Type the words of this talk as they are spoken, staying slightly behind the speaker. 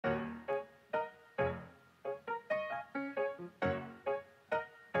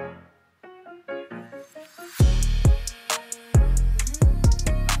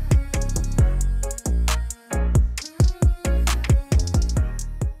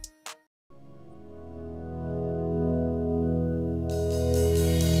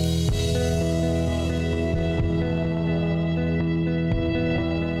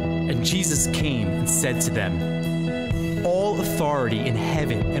And Jesus came and said to them, "All authority in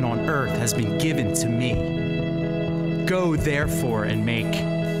heaven and on earth has been given to me. Go therefore and make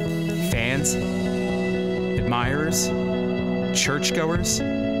fans, admirers, churchgoers,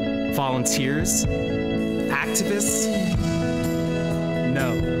 volunteers, activists?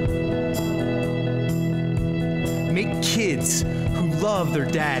 No. Make kids who love their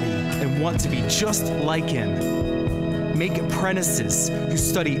daddy and want to be just like him. Make apprentices who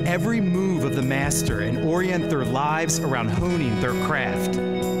study every move of the master and orient their lives around honing their craft.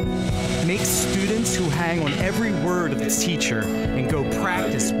 Make students who hang on every word of the teacher and go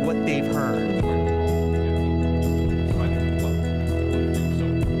practice what they've heard.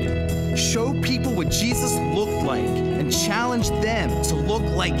 Show people what Jesus looked like and challenge them to look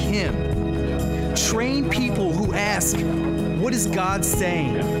like him. Train people who ask, what is God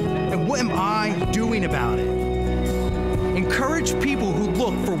saying? And what am I doing about it? Encourage people who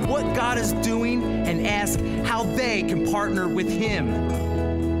look for what God is doing and ask how they can partner with him.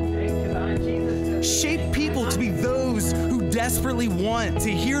 Shape people to be those who desperately want to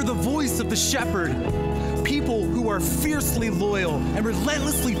hear the voice of the shepherd. People who are fiercely loyal and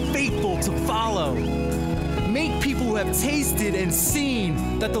relentlessly faithful to follow. Make people who have tasted and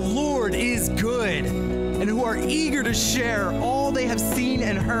seen that the Lord is good and who are eager to share all they have seen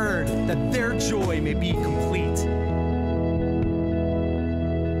and heard, that their joy may be complete.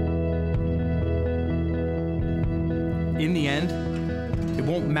 In the end, it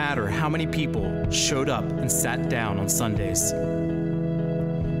won't matter how many people showed up and sat down on Sundays.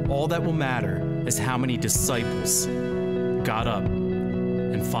 All that will matter is how many disciples got up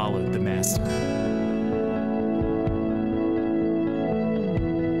and followed the Master.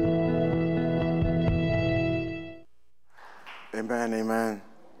 Amen, amen.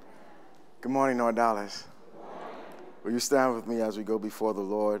 Good morning, North Dallas. Will you stand with me as we go before the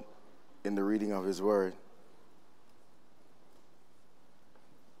Lord in the reading of his word?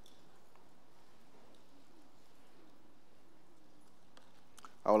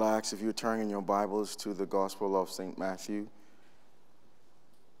 I will ask if you turn in your Bibles to the Gospel of St. Matthew,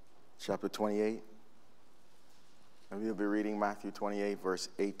 chapter 28. And we'll be reading Matthew 28, verse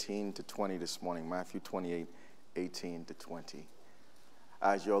 18 to 20 this morning. Matthew 28, 18 to 20.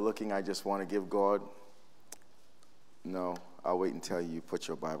 As you're looking, I just want to give God, no, I'll wait until you put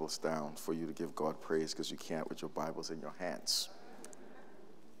your Bibles down for you to give God praise, because you can't with your Bibles in your hands.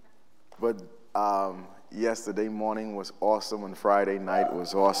 But yesterday morning was awesome, and Friday night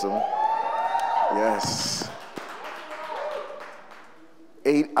was awesome. Yes.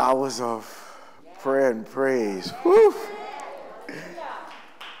 8 hours of prayer and praise. Whew.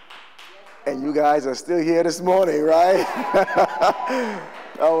 And you guys are still here this morning, right?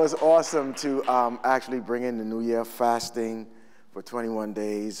 That was awesome to actually bring in the New Year fasting for 21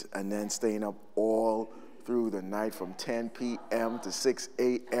 days and then staying up all through the night from 10 p.m. to 6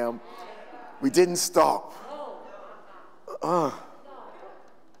 a.m. We didn't stop.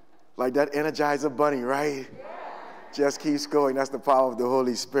 Like that Energizer bunny, right? Just keeps going. That's the power of the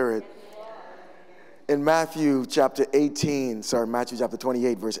Holy Spirit. In Matthew chapter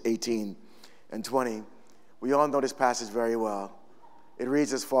 28, verse 18 and 20, we all know this passage very well. It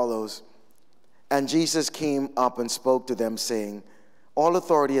reads as follows: "And Jesus came up and spoke to them, saying, All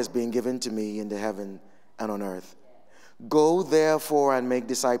authority has been given to me in the heaven and on earth. Go therefore and make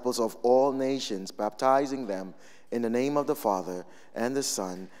disciples of all nations, baptizing them in the name of the Father and the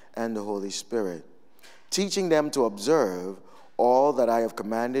Son and the Holy Spirit, teaching them to observe all that I have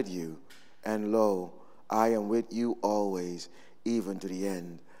commanded you. And lo, I am with you always, even to the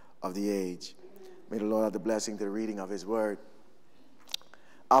end of the age." May the Lord have the blessing to the reading of his word.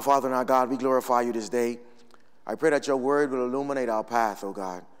 Our Father and our God, we glorify you this day. I pray that your word will illuminate our path, oh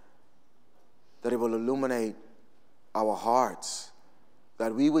God, that it will illuminate our hearts,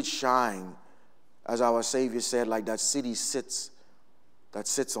 that we would shine, as our Savior said, like that city that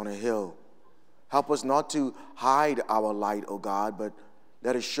sits on a hill. Help us not to hide our light, oh God, but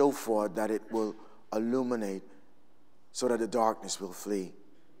let us show forth that it will illuminate so that the darkness will flee.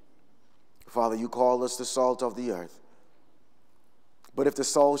 Father, you call us the salt of the earth. But if the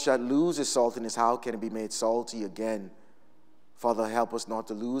salt shall lose its saltiness, how can it be made salty again? Father, help us not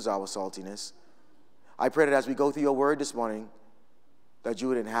to lose our saltiness. I pray that as we go through your word this morning, that you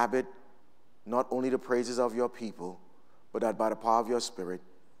would inhabit not only the praises of your people, but that by the power of your Spirit,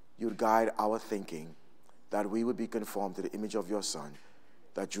 you would guide our thinking, that we would be conformed to the image of your Son,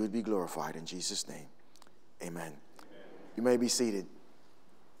 that you would be glorified in Jesus' name. Amen. You may be seated.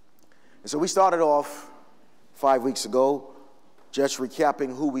 And so we started off 5 weeks ago, just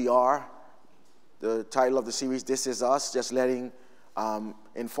recapping who we are. The title of the series, This Is Us, just letting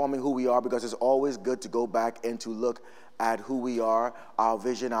informing who we are, because it's always good to go back and to look at who we are, our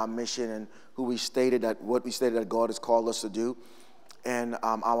vision, our mission, and what we stated that God has called us to do. And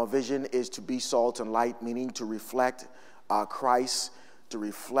our vision is to be salt and light, meaning to reflect Christ, to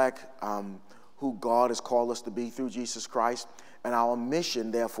reflect who God has called us to be through Jesus Christ. And our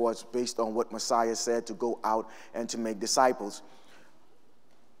mission, therefore, is based on what Messiah said, to go out and to make disciples.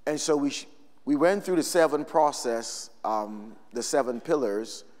 And so we went through the seven pillars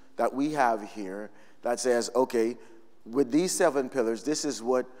that we have here that says, okay, with these seven pillars, this is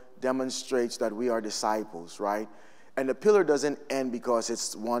what demonstrates that we are disciples, right? And the pillar doesn't end because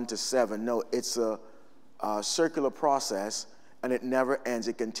it's 1 to 7. No, it's a circular process, and it never ends.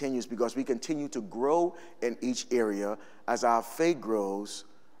 It continues because we continue to grow in each area as our faith grows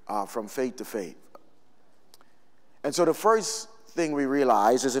from faith to faith. And so the first thing we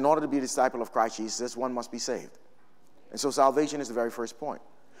realize is, in order to be a disciple of Christ Jesus, one must be saved. And so salvation is the very first point.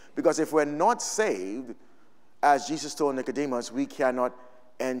 Because if we're not saved, as Jesus told Nicodemus, we cannot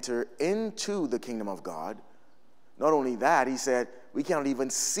enter into the kingdom of God. Not only that, he said, we cannot even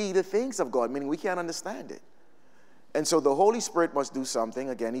see the things of God, meaning we can't understand it. And so the Holy Spirit must do something.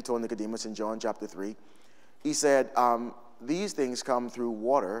 Again, he told Nicodemus in John chapter 3. He said, these things come through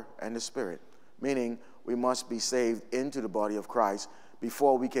water and the Spirit, meaning we must be saved into the body of Christ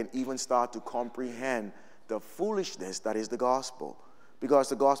before we can even start to comprehend the foolishness that is the gospel. Because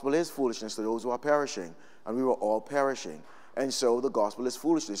the gospel is foolishness to those who are perishing, and we were all perishing. And so the gospel is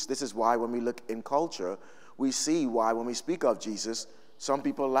foolishness. This is why when we look in culture, we see why when we speak of Jesus, some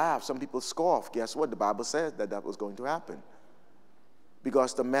people laugh, some people scoff. Guess what? The Bible says that that was going to happen.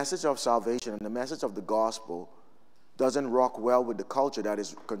 Because the message of salvation and the message of the gospel doesn't rock well with the culture that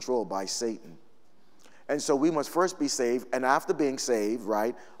is controlled by Satan. And so we must first be saved, and after being saved,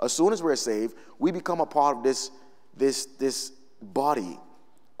 right, as soon as we're saved, we become a part of this body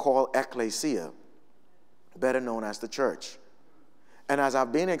called ecclesia, better known as the church. And as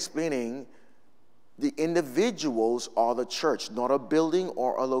I've been explaining, the individuals are the church, not a building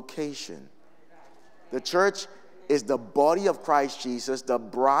or a location. The church is the body of Christ Jesus, the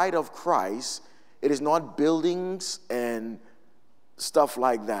bride of Christ. It is not buildings and stuff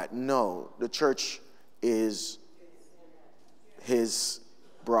like that. No, the church is his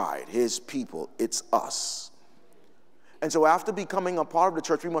bride, his people. It's us. And so after becoming a part of the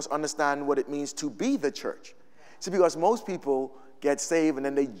church, we must understand what it means to be the church. See, because most people get saved and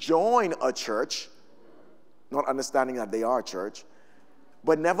then they join a church, not understanding that they are a church,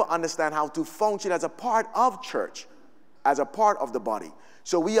 but never understand how to function as a part of church, as a part of the body.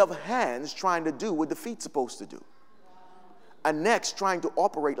 So we have hands trying to do what the feet's supposed to do, and necks trying to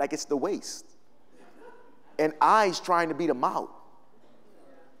operate like it's the waist, and eyes trying to be the mouth,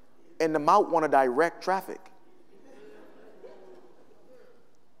 and the mouth want to direct traffic.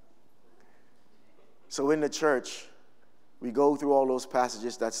 So in the church, we go through all those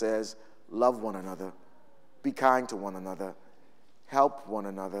passages that says, love one another, be kind to one another, help one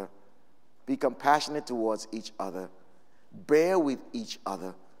another, be compassionate towards each other, bear with each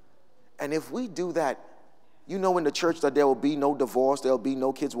other. And if we do that, you know in the church that there will be no divorce, there will be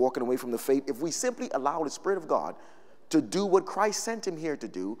no kids walking away from the faith. If we simply allow the Spirit of God to do what Christ sent him here to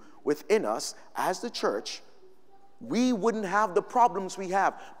do within us as the church, we wouldn't have the problems we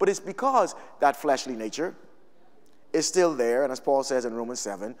have. But it's because that fleshly nature is still there. And as Paul says in Romans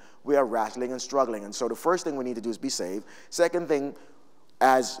 7, we are wrestling and struggling. And so the first thing we need to do is be saved. Second thing,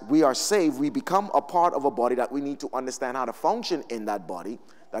 as we are saved, we become a part of a body that we need to understand how to function in that body,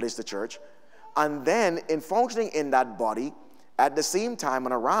 that is the church. And then in functioning in that body, at the same time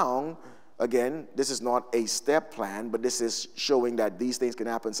and around, again, this is not a step plan, but this is showing that these things can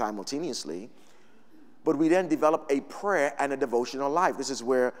happen simultaneously. But we then develop a prayer and a devotional life. This is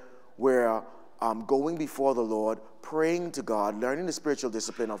where we're going before the Lord, praying to God, learning the spiritual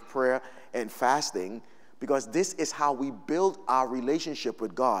discipline of prayer and fasting, because this is how we build our relationship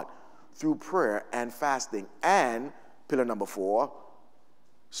with God, through prayer and fasting. And pillar number 4,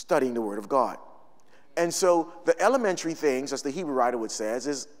 studying the Word of God. And so the elementary things, as the Hebrew writer would say,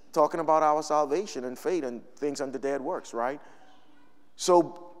 is talking about our salvation and faith and things unto dead works, right?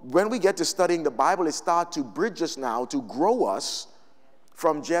 So when we get to studying the Bible, it starts to bridge us now, to grow us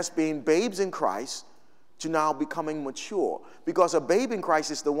from just being babes in Christ to now becoming mature. Because a babe in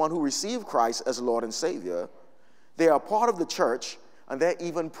Christ is the one who received Christ as Lord and Savior. They are part of the church, and they're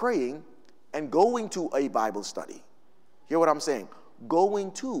even praying and going to a Bible study. Hear what I'm saying?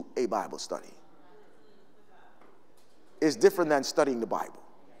 Going to a Bible study is different than studying the Bible.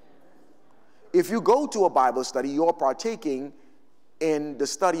 If you go to a Bible study, you're partaking in the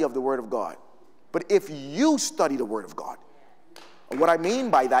study of the Word of God. But if you study the Word of God, What I mean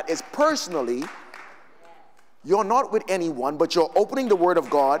by that is personally, you're not with anyone, but you're opening the Word of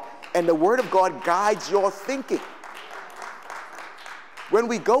God, and the Word of God guides your thinking. When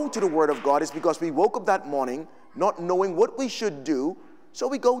we go to the Word of God, it's because we woke up that morning not knowing what we should do, so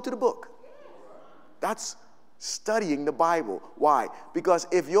we go to the book. That's studying the Bible. Why? Because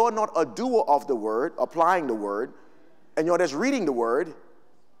if you're not a doer of the Word, applying the Word, and you're just reading the Word,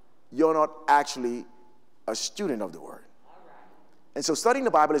 you're not actually a student of the Word. And so studying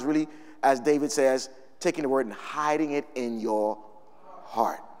the Bible is really, as David says, taking the Word and hiding it in your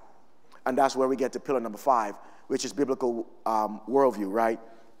heart. And that's where we get to pillar number 5, which is biblical worldview, right?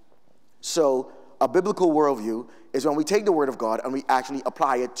 So a biblical worldview is when we take the Word of God and we actually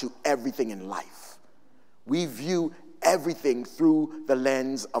apply it to everything in life. We view everything through the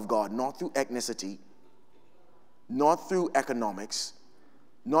lens of God, not through ethnicity, not through economics,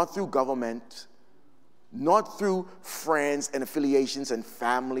 not through government, not through friends and affiliations and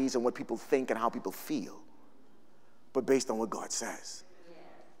families and what people think and how people feel, but based on what God says.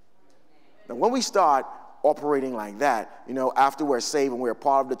 Now, when we start operating like that, you know, after we're saved and we're a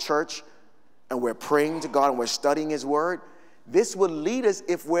part of the church and we're praying to God and we're studying His Word, this will lead us,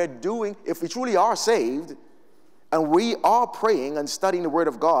 if we truly are saved and we are praying and studying the Word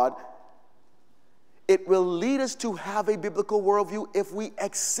of God, it will lead us to have a biblical worldview if we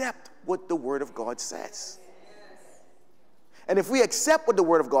accept what the Word of God says. And if we accept what the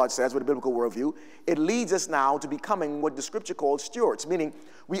Word of God says with a biblical worldview, it leads us now to becoming what the Scripture calls stewards, meaning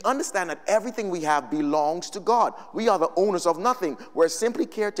we understand that everything we have belongs to God. We are the owners of nothing. We're simply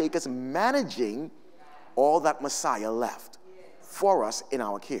caretakers managing all that Messiah left for us in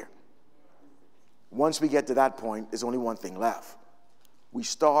our care. Once we get to that point, there's only one thing left. We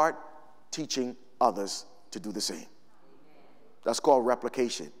start teaching others to do the same. That's called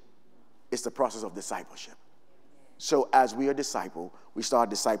replication. It's the process of discipleship. So as we are disciple, we start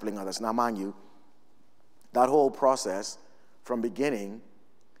discipling others. Now, mind you, that whole process from beginning,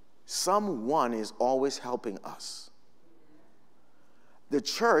 someone is always helping us. The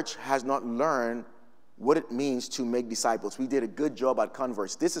church has not learned what it means to make disciples. We did a good job at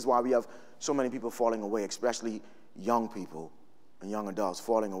converts. This is why we have so many people falling away, especially young people and young adults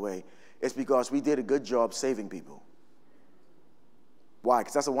falling away. It's because we did a good job saving people. Why?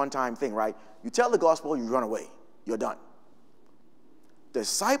 Because that's a one-time thing, right? You tell the gospel, you run away. You're done.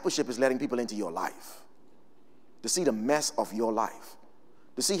 Discipleship is letting people into your life, to see the mess of your life,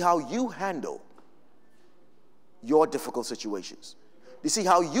 to see how you handle your difficult situations, to see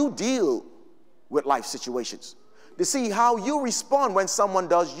how you deal with life situations, to see how you respond when someone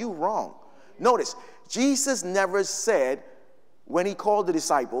does you wrong. Notice, Jesus never said, when He called the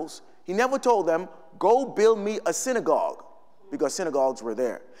disciples, He never told them, go build me a synagogue, because synagogues were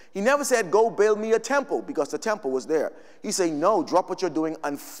there. He never said, go build me a temple, because the temple was there. He said, no, drop what you're doing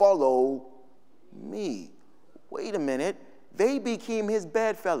and follow me. Wait a minute. They became His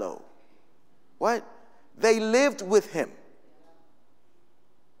bedfellow. What? They lived with Him.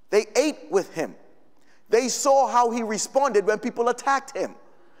 They ate with Him. They saw how He responded when people attacked Him.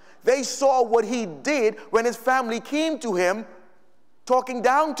 They saw what He did when His family came to Him, talking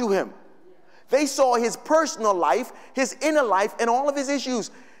down to Him. They saw His personal life, His inner life, and all of His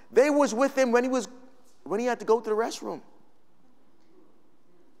issues. They was with Him when He had to go to the restroom.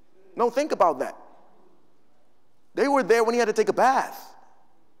 No, think about that. They were there when He had to take a bath.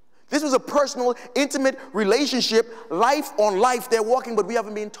 This was a personal, intimate relationship, life on life. They're walking, but we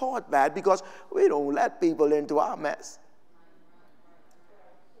haven't been taught that because we don't let people into our mess.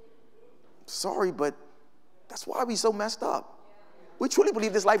 Sorry, but that's why we're so messed up. We truly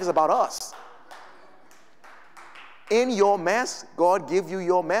believe this life is about us. In your mess, God give you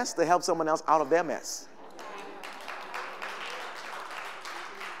your mess to help someone else out of their mess.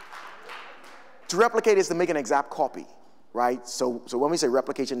 To replicate is to make an exact copy, right? So when we say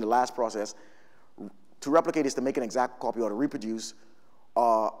replication, the last process, to replicate is to make an exact copy or to reproduce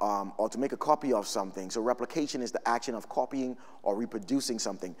or to make a copy of something. So replication is the action of copying or reproducing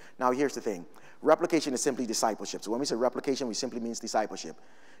something. Now here's the thing. Replication is simply discipleship. So when we say replication, we simply means discipleship.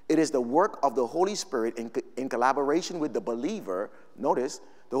 It is the work of the Holy Spirit in collaboration with the believer. Notice,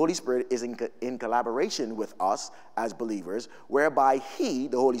 the Holy Spirit is in collaboration with us as believers, whereby He,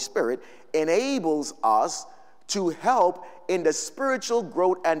 the Holy Spirit, enables us to help in the spiritual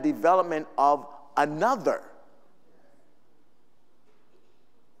growth and development of another.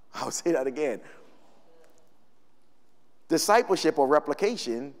 I'll say that again. Discipleship or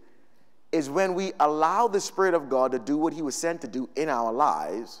replication is when we allow the Spirit of God to do what He was sent to do in our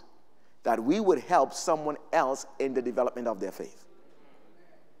lives, that we would help someone else in the development of their faith.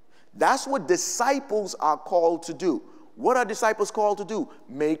 That's what disciples are called to do. What are disciples called to do?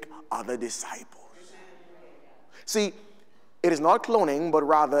 Make other disciples. See, it is not cloning, but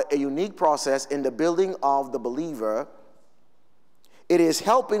rather a unique process in the building of the believer. It is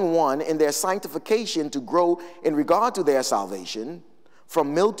helping one in their sanctification to grow in regard to their salvation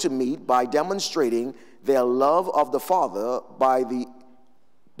from milk to meat by demonstrating their love of the Father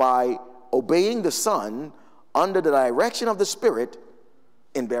by obeying the Son under the direction of the Spirit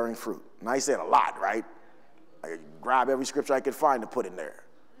in bearing fruit. And I said a lot, right? I could grab every scripture I could find to put in there.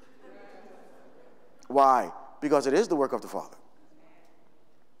 Why? Because it is the work of the Father.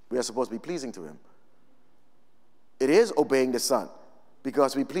 We are supposed to be pleasing to him. It is obeying the Son,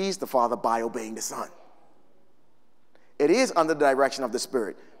 because we please the Father by obeying the Son. It is under the direction of the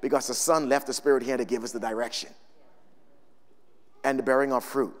Spirit, because the Son left the Spirit here to give us the direction. And the bearing of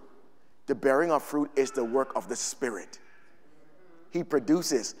fruit. The bearing of fruit is the work of the Spirit. He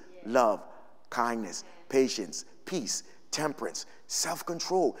produces love, kindness, patience, peace, temperance,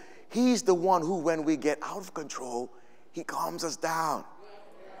 self-control. He's the one who, when we get out of control, he calms us down.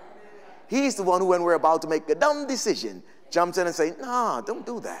 He's the one who, when we're about to make a dumb decision, jumps in and says, "Nah, don't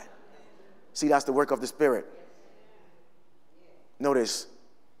do that." See, that's the work of the Spirit. Notice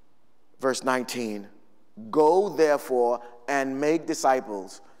verse 19. Go, therefore, and make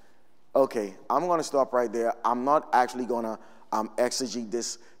disciples. Okay, I'm going to stop right there. I'm not actually going to exegete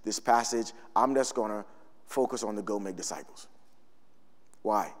this passage. I'm just going to focus on the go make disciples.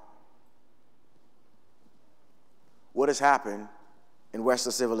 Why? What has happened in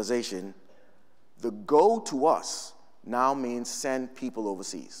Western civilization, the go to us now means send people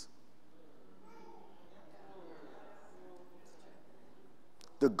overseas.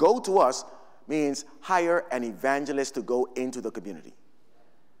 The go to us means hire an evangelist to go into the community.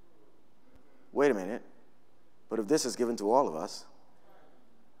 Wait a minute. But if this is given to all of us,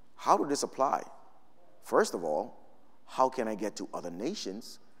 how does this apply? First of all, how can I get to other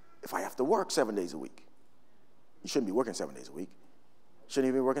nations if I have to work 7 days a week? You shouldn't be working 7 days a week. You shouldn't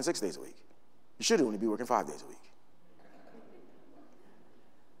even be working 6 days a week. You should only be working 5 days a week.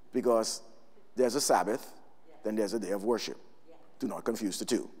 Because there's a Sabbath, then there's a day of worship. Do not confuse the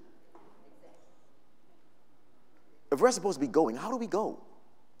two. If we're supposed to be going, how do we go?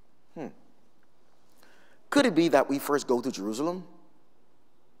 Could it be that we first go to Jerusalem?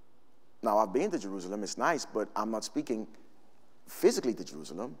 Now, I've been to Jerusalem. It's nice, but I'm not speaking physically to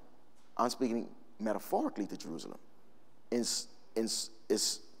Jerusalem. I'm speaking metaphorically to Jerusalem. In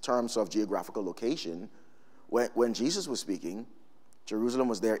terms of geographical location, when Jesus was speaking, Jerusalem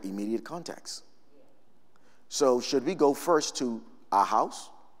was their immediate context. So should we go first to our house,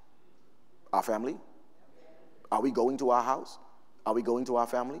 our family? Are we going to our house? Are we going to our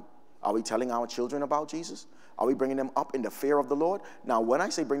family? Are we telling our children about Jesus? Are we bringing them up in the fear of the Lord? Now, when I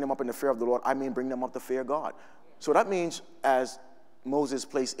say bring them up in the fear of the Lord, I mean bring them up to fear God. So that means, as Moses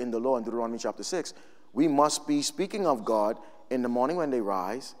placed in the law in Deuteronomy chapter 6, we must be speaking of God in the morning when they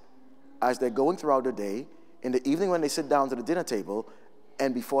rise, as they're going throughout the day, in the evening when they sit down to the dinner table,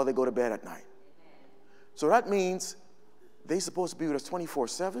 and before they go to bed at night. So that means they're supposed to be with us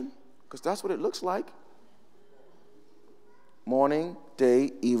 24/7, because that's what it looks like. Morning,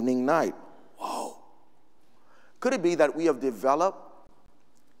 day, evening, night. Whoa. Could it be that we have developed?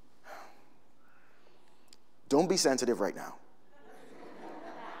 Don't be sensitive right now.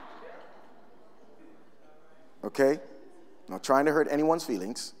 Okay? Not trying to hurt anyone's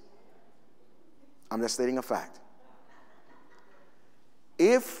feelings. I'm just stating a fact.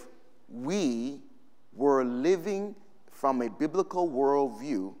 If we were living from a biblical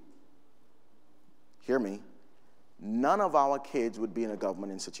worldview, hear me, none of our kids would be in a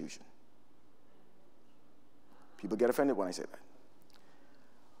government institution. People get offended when I say that.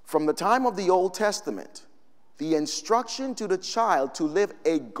 From the time of the Old Testament, the instruction to the child to live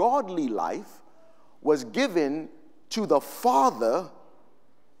a godly life was given to the father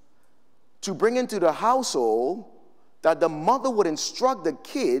to bring into the household, that the mother would instruct the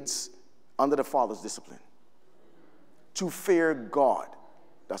kids under the father's discipline. To fear God.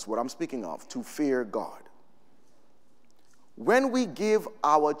 That's what I'm speaking of, to fear God. When we give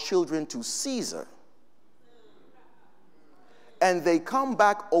our children to Caesar, and they come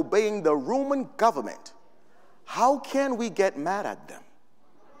back obeying the Roman government, how can we get mad at them?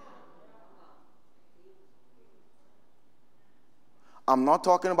 I'm not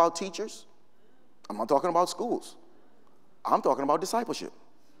talking about teachers. I'm not talking about schools. I'm talking about discipleship.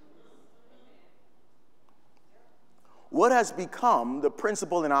 What has become the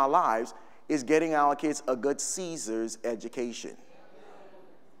principle in our lives is getting our kids a good Caesar's education.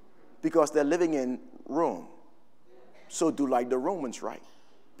 Because they're living in Rome. So do like the Romans, right?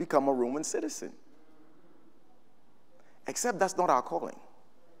 Become a Roman citizen. Except that's not our calling.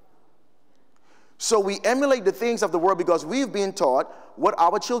 So we emulate the things of the world because we've been taught what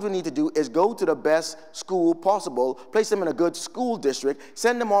our children need to do is go to the best school possible, place them in a good school district,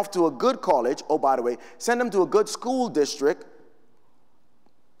 send them off to a good college. Oh, by the way, send them to a good school district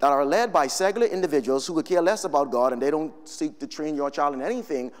that are led by secular individuals who could care less about God, and they don't seek to train your child in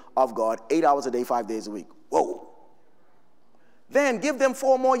anything of God 8 hours a day, 5 days a week. Whoa. Then give them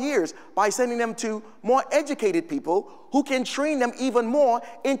 4 more years by sending them to more educated people who can train them even more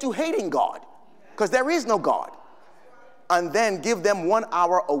into hating God, because there is no God. And then give them 1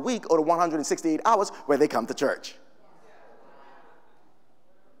 hour a week or the 168 hours where they come to church.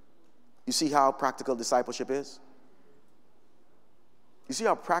 You see how practical discipleship is? You see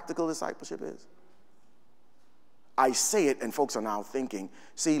how practical discipleship is? I say it and folks are now thinking,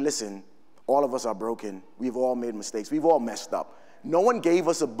 see, listen, all of us are broken. We've all made mistakes. We've all messed up. No one gave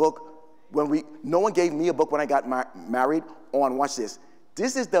us a book no one gave me a book when I got married on, watch this.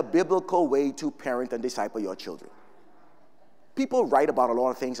 This is the biblical way to parent and disciple your children. People write about a lot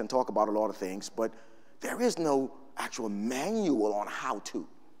of things and talk about a lot of things, but there is no actual manual on how to.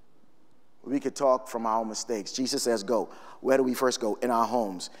 We could talk from our mistakes. Jesus says go. Where do we first go? In our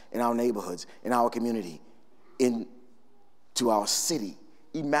homes, in our neighborhoods, in our community, into our city.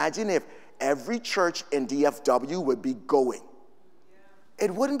 Imagine if every church in DFW would be going. It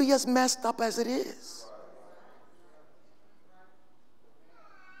wouldn't be as messed up as it is.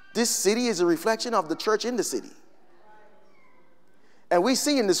 This city is a reflection of the church in the city. And we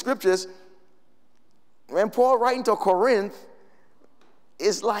see in the scriptures, when Paul writing to Corinth,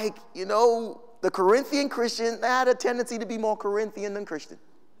 it's like, you know, the Corinthian Christian had a tendency to be more Corinthian than Christian.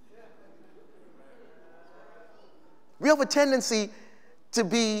 We have a tendency to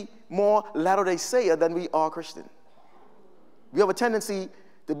be more Latter-day Sayer than we are Christian. We have a tendency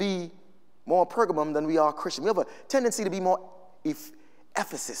to be more Pergamum than we are Christian. We have a tendency to be more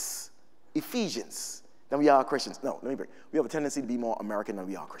Ephesians than we are Christians. No, let me break. We have a tendency to be more American than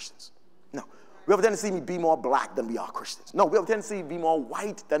we are Christians. No. We have a tendency to be more black than we are Christians. No, we have a tendency to be more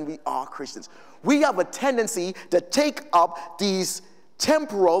white than we are Christians. We have a tendency to take up these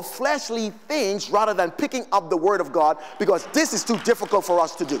temporal, fleshly things rather than picking up the Word of God because this is too difficult for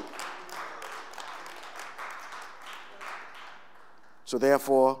us to do. So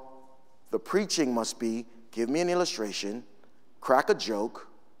therefore, the preaching must be, give me an illustration, crack a joke,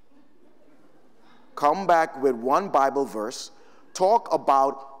 come back with one Bible verse, talk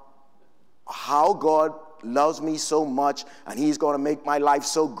about how God loves me so much and he's going to make my life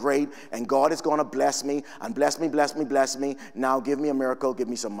so great and God is going to bless me and bless me, bless me, bless me. Now give me a miracle, give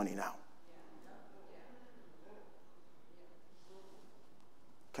me some money now.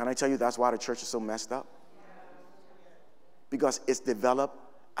 Can I tell you that's why the church is so messed up? Because it's developed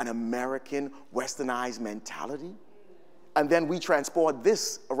an American westernized mentality and then we transport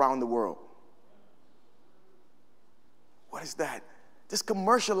this around the world. What is that? This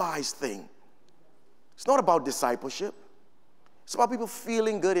commercialized thing. It's not about discipleship. It's about people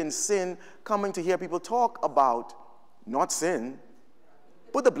feeling good in sin, coming to hear people talk about not sin,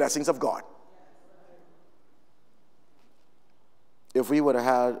 but the blessings of God. If we would have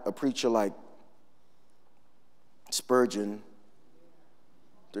had a preacher like Spurgeon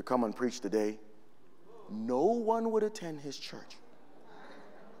to come and preach today, no one would attend his church.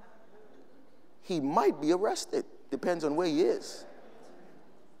 He might be arrested. Depends on where he is.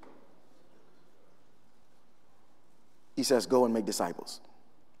 He says, go and make disciples.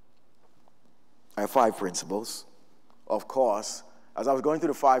 I have 5 principles. Of course, as I was going through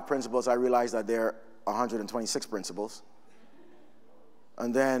the 5 principles, I realized that there are 126 principles.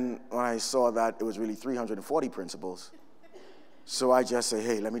 And then when I saw that it was really 340 principles, so I just say,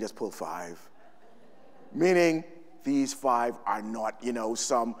 hey, let me just pull 5. Meaning, these 5 are not, you know,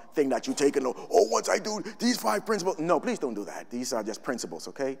 something that you take and know, oh, once I do these 5 principles. No, please don't do that. These are just principles,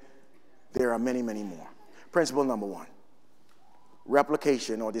 okay? There are many, many more. Principle number 1.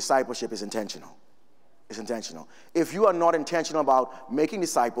 Replication or discipleship is intentional. It's intentional. If you are not intentional about making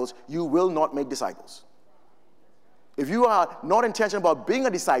disciples, you will not make disciples. If you are not intentional about being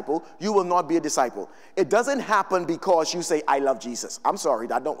a disciple, you will not be a disciple. It doesn't happen because you say, I love Jesus. I'm sorry,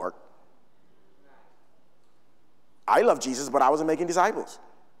 that don't work. I love Jesus, but I wasn't making disciples.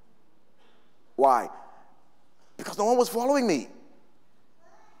 Why? Because no one was following me.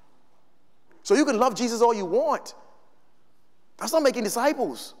 So you can love Jesus all you want. That's not making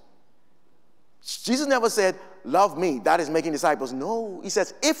disciples. Jesus never said, love me, that is making disciples. No, he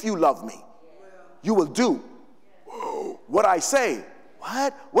says, if you love me, you will do what I say.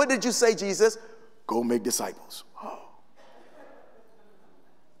 What? What did you say, Jesus? Go make disciples.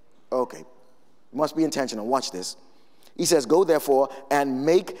 Okay, must be intentional. Watch this. He says, go therefore and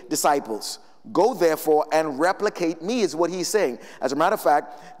make disciples. Go therefore and replicate me is what he's saying. As a matter of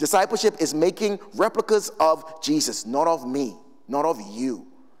fact, discipleship is making replicas of Jesus, not of me, not of you,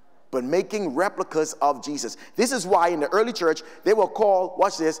 but making replicas of Jesus. This is why in the early church, they were called,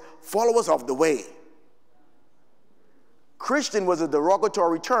 watch this, followers of the way. Christian was a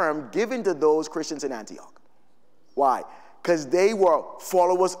derogatory term given to those Christians in Antioch. Why? Because they were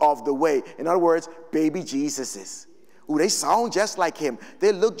followers of the way. In other words, baby Jesuses. Ooh, they sound just like him.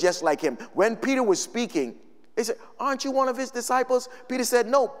 They look just like him. When Peter was speaking, they said, aren't you one of his disciples? Peter said,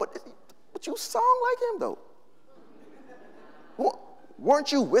 no, but you sound like him, though.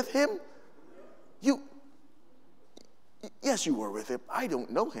 Weren't you with him? Yes, you were with him. I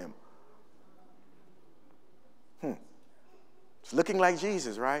don't know him. It's looking like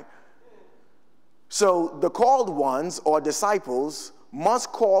Jesus, right? So the called ones or disciples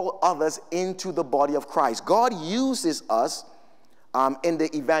must call others into the body of Christ. God uses us in the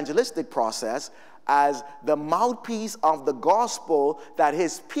evangelistic process as the mouthpiece of the gospel, that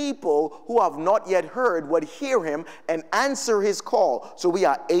his people who have not yet heard would hear him and answer his call. So we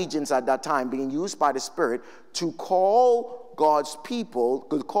are agents at that time being used by the Spirit to call God's people,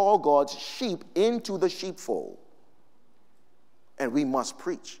 to call God's sheep into the sheepfold. And we must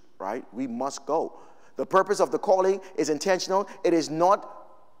preach, right? We must go. The purpose of the calling is intentional. It is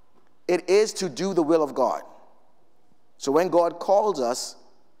to do the will of God. So when God calls us,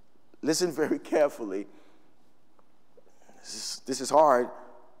 listen very carefully. This is hard.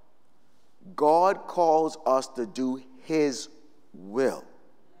 God calls us to do his will.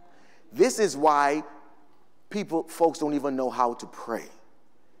 This is why folks don't even know how to pray.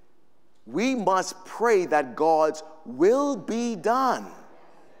 We must pray that God's will be done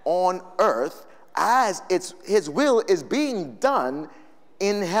on earth as his will is being done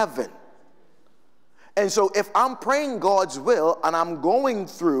in heaven. And so if I'm praying God's will and I'm going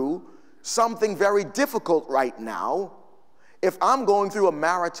through something very difficult right now, if I'm going through a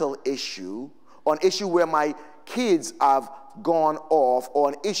marital issue, or an issue where my kids have gone off, or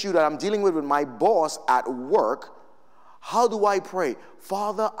an issue that I'm dealing with my boss at work, how do I pray?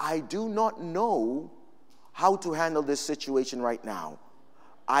 Father, I do not know how to handle this situation right now.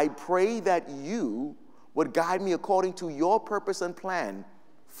 I pray that you would guide me according to your purpose and plan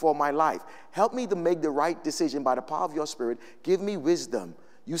for my life. Help me to make the right decision by the power of your Spirit. Give me wisdom.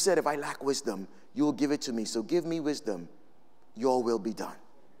 You said if I lack wisdom, you will give it to me. So give me wisdom. Your will be done.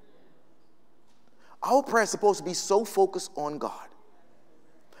 Our prayer is supposed to be so focused on God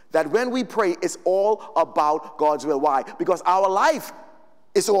that when we pray, it's all about God's will. Why? Because our life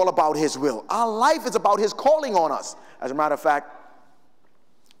is all about his will. Our life is about his calling on us. As a matter of fact,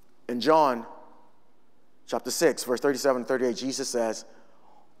 in John chapter 6, verse 37 and 38, Jesus says,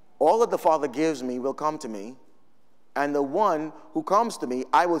 all that the Father gives me will come to me, and the one who comes to me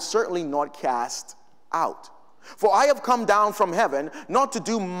I will certainly not cast out. For I have come down from heaven not to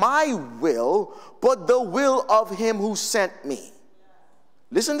do my will, but the will of him who sent me.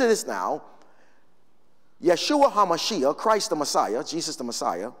 Listen to this now. Yeshua HaMashiach, Christ the Messiah, Jesus the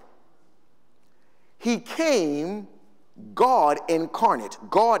Messiah, he came God incarnate,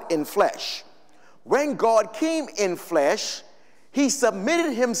 God in flesh. When God came in flesh, he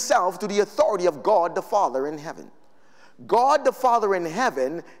submitted himself to the authority of God the Father in heaven. God the Father in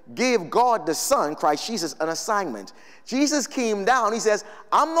heaven gave God the Son, Christ Jesus, an assignment. Jesus came down. He says,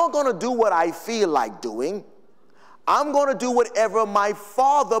 I'm not going to do what I feel like doing. I'm going to do whatever my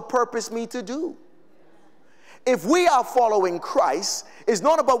Father purposed me to do. If we are following Christ, it's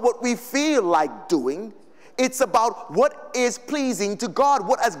not about what we feel like doing. It's about what is pleasing to God.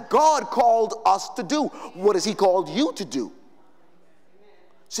 What has God called us to do? What has he called you to do?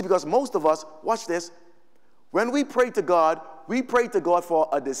 See, because most of us, watch this, when we pray to God for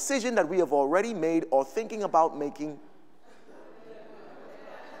a decision that we have already made or thinking about making.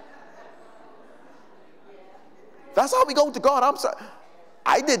 That's how we go to God. I'm sorry.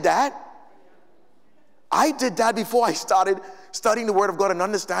 I did that. I did that before I started studying the Word of God and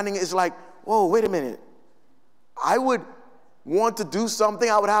understanding it. It's like, whoa, wait a minute. I would want to do something.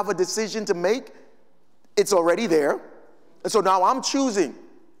 I would have a decision to make. It's already there. And so now I'm choosing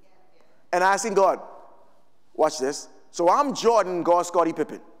and asking God, watch this. So I'm Jordan, God's Scottie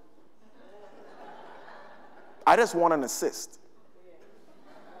Pippen. I just want an assist.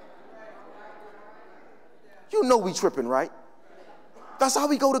 You know we tripping, right? That's how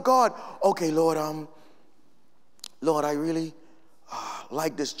we go to God. Okay, Lord, Lord, I really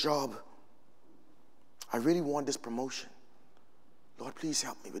like this job. I really want this promotion. Lord, please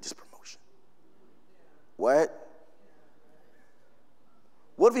help me with this promotion. What?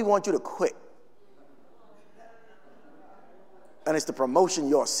 What if we want you to quit? and it's the promotion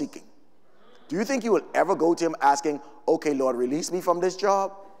you're seeking. Do you think you will ever go to him asking, okay, Lord, release me from this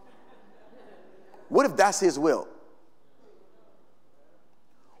job? What if that's his will?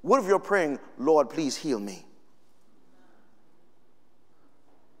 What if you're praying, Lord, please heal me?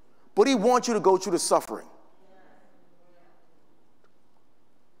 But he wants you to go through the suffering.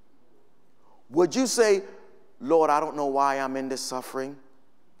 Would you say, Lord, I don't know why I'm in this suffering.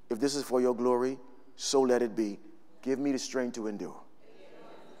 If this is for your glory, so let it be. Give me the strength to endure.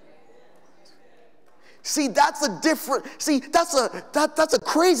 See, that's a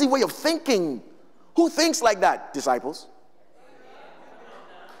crazy way of thinking. Who thinks like that, disciples?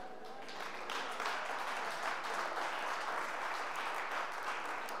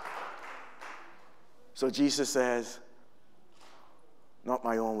 So Jesus says, not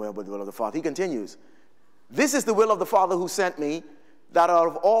my own will, but the will of the Father. He continues, this is the will of the Father who sent me, that out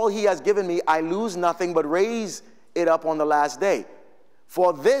of all he has given me, I lose nothing but raise it up on the last day.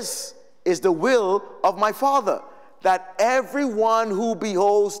 For this is the will of my Father, that everyone who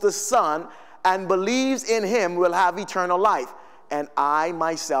beholds the Son and believes in him will have eternal life, and I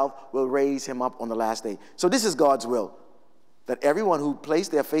myself will raise him up on the last day. So this is God's will, that everyone who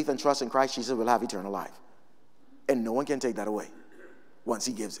placed their faith and trust in Christ Jesus will have eternal life. And no one can take that away once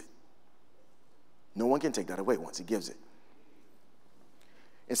he gives it. No one can take that away once he gives it.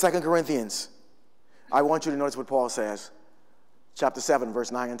 In 2 Corinthians, I want you to notice what Paul says, chapter 7,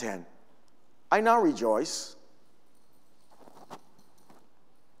 verse 9 and 10. I now rejoice,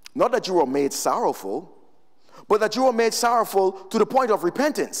 not that you were made sorrowful, but that you were made sorrowful to the point of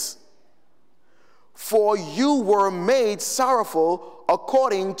repentance. For you were made sorrowful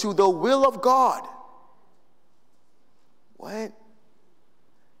according to the will of God. What?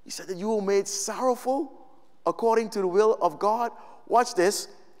 He said that you were made sorrowful according to the will of God. Watch this.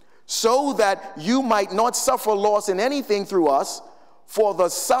 So that you might not suffer loss in anything through us, for the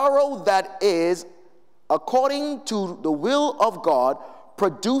sorrow that is according to the will of God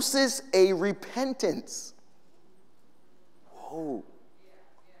produces a repentance. Whoa.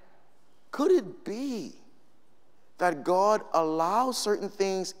 Could it be that God allows certain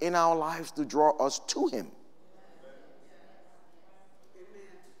things in our lives to draw us to him?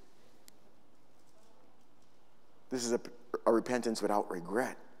 This is a repentance without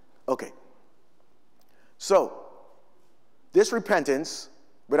regret. Okay. So, this repentance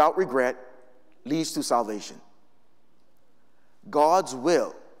without regret leads to salvation. God's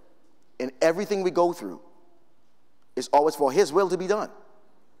will in everything we go through is always for his will to be done.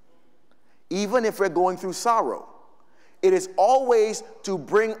 Even if we're going through sorrow, it is always to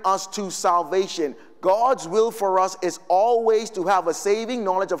bring us to salvation. God's will for us is always to have a saving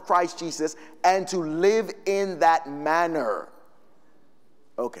knowledge of Christ Jesus and to live in that manner.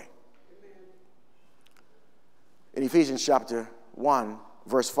 Okay. In Ephesians chapter 1,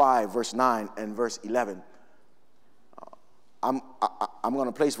 verse 5, verse 9, and verse 11, I'm going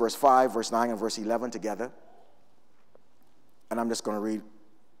to place verse 5, verse 9, and verse 11 together. And I'm just going to read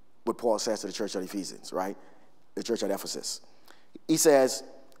what Paul says to the church at Ephesians, right? The church at Ephesus. He says,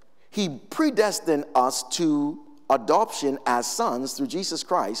 he predestined us to adoption as sons through Jesus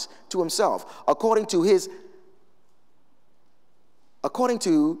Christ to himself, according to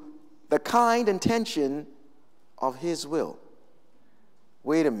the kind intention of his will.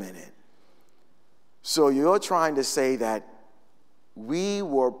 Wait a minute. So you're trying to say that we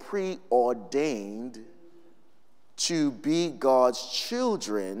were preordained to be God's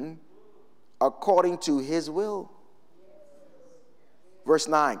children according to his will? Verse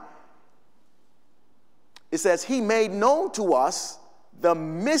 9. It says, he made known to us the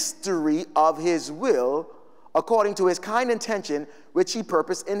mystery of his will according to his kind intention, which he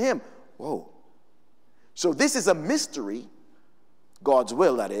purposed in him. Whoa. So this is a mystery, God's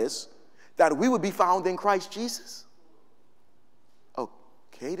will, that is, that we would be found in Christ Jesus.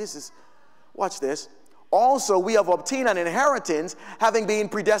 Okay, watch this. Also, we have obtained an inheritance, having been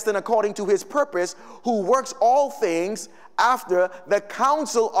predestined according to his purpose, who works all things after the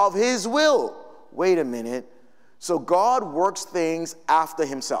counsel of his will. Wait a minute. So God works things after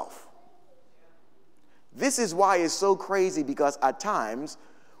himself. This is why it's so crazy, because at times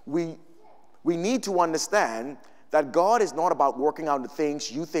we need to understand that God is not about working out the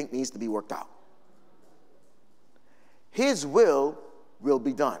things you think needs to be worked out. His will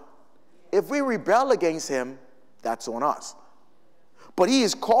be done. If we rebel against him, that's on us. But he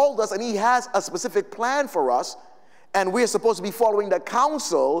has called us and he has a specific plan for us, and we're supposed to be following the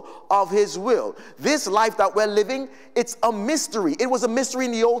counsel of his will. This life that we're living, it's a mystery. It was a mystery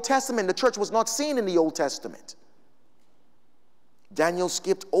in the Old Testament. The church was not seen in the Old Testament. Daniel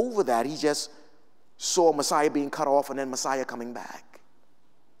skipped over that. He just saw Messiah being cut off and then Messiah coming back.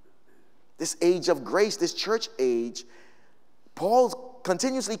 This age of grace, this church age, Paul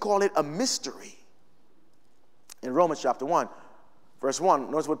continuously called it a mystery. In Romans chapter 1, verse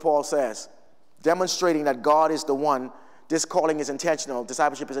 1, notice what Paul says, demonstrating that God is the one. This calling is intentional.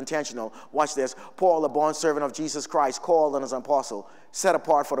 Discipleship is intentional. Watch this. Paul, a bondservant of Jesus Christ, called as an apostle, set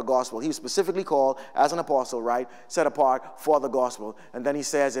apart for the gospel. He was specifically called as an apostle, right? Set apart for the gospel. And then he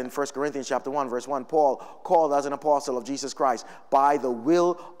says in 1 Corinthians chapter 1, verse 1, Paul, called as an apostle of Jesus Christ by the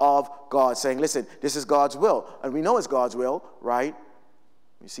will of God, saying, listen, this is God's will. And we know it's God's will, right?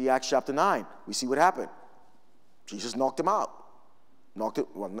 We see Acts chapter 9. We see what happened. Jesus knocked him out. Well,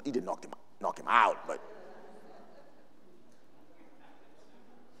 he didn't knock him out, but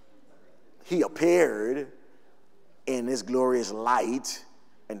he appeared in his glorious light,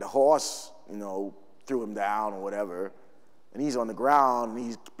 and the horse, threw him down or whatever. And he's on the ground, and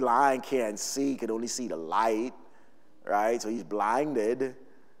he's blind, can't see, can only see the light, right? So he's blinded,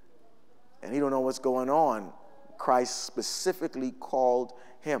 and he don't know what's going on. Christ specifically called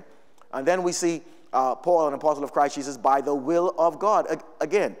him. And then we see Paul, an apostle of Christ Jesus, by the will of God.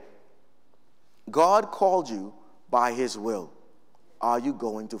 Again, God called you by his will. Are you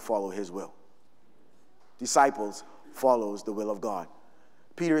going to follow his will? Disciples follows the will of God.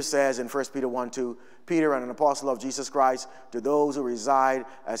 Peter says in 1 Peter 1:2, Peter, an apostle of Jesus Christ, to those who reside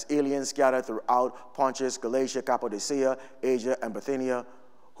as aliens scattered throughout Pontus, Galatia, Cappadocia, Asia, and Bithynia,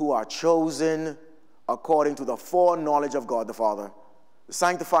 who are chosen according to the foreknowledge of God the Father, the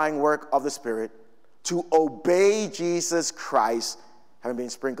sanctifying work of the Spirit, to obey Jesus Christ, having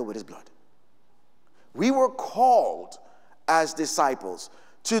been sprinkled with his blood. We were called as disciples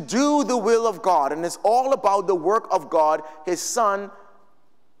to do the will of God, and it's all about the work of God, his Son,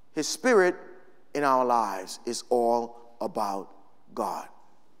 his Spirit in our lives. It's all about God.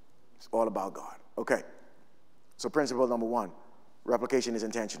 It's all about God. Okay, so principle number 1, replication is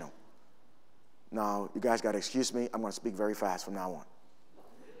intentional. Now, you guys got to excuse me. I'm going to speak very fast from now on.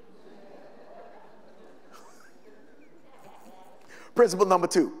 Principle number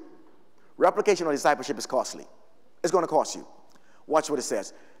 2, replication or discipleship is costly. It's going to cost you. Watch what it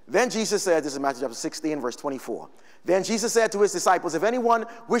says. Then Jesus said, this is Matthew chapter 16, verse 24. Then Jesus said to his disciples, if anyone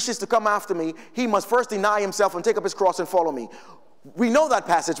wishes to come after me, he must first deny himself and take up his cross and follow me. We know that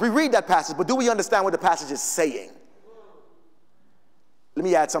passage. We read that passage, but do we understand what the passage is saying? Let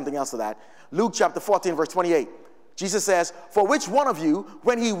me add something else to that. Luke chapter 14, verse 28. Jesus says, for which one of you,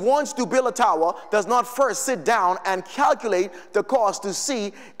 when he wants to build a tower, does not first sit down and calculate the cost to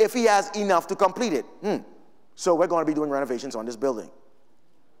see if he has enough to complete it? So we're going to be doing renovations on this building.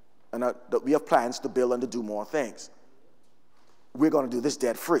 And we have plans to build and to do more things. We're going to do this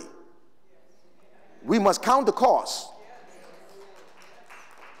debt-free. We must count the cost.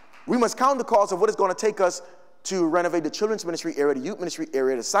 We must count the cost of what it's going to take us to renovate the children's ministry area, the youth ministry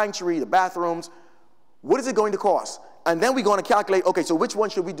area, the sanctuary, the bathrooms. What is it going to cost? And then we're going to calculate, okay, so which one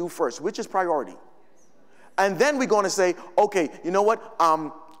should we do first? Which is priority? And then we're going to say, okay, you know what?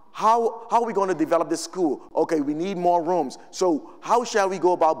 How are we going to develop this school? Okay, we need more rooms. So how shall we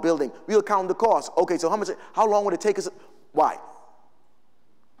go about building? We'll count the cost. Okay, so how long would it take us? Why?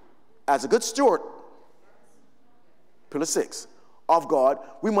 As a good steward, pillar 6, of God,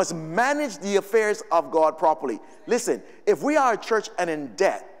 we must manage the affairs of God properly. Listen, if we are a church and in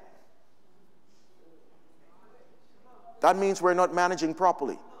debt, that means we're not managing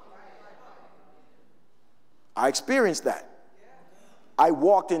properly. I experienced that. I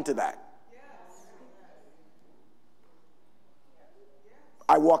walked into that.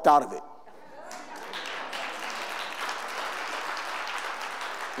 I walked out of it.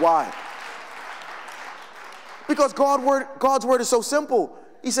 Why? Because God's word is so simple.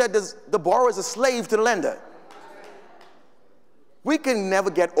 He said the borrower is a slave to the lender. We can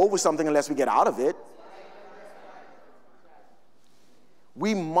never get over something unless we get out of it.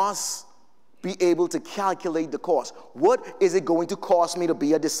 We must be able to calculate the cost. What is it going to cost me to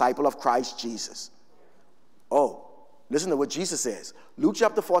be a disciple of Christ Jesus? Oh, listen to what Jesus says. Luke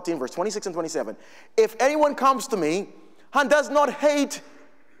chapter 14, verse 26 and 27. If anyone comes to me and does not hate,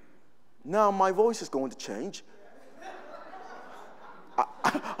 now my voice is going to change.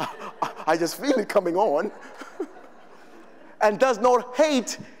 I just feel it coming on. And does not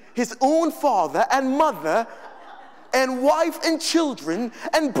hate his own father and mother and wife and children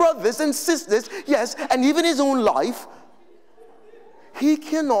and brothers and sisters, yes, and even his own life, he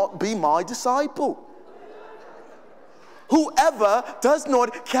cannot be my disciple. Whoever does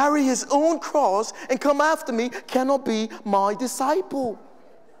not carry his own cross and come after me cannot be my disciple.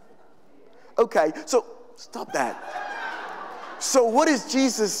 Okay, so stop that. So what is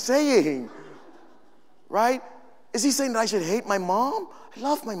Jesus saying? right? Is he saying that I should hate my mom? I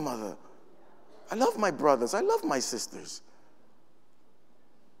love my mother. I love my brothers. I love my sisters.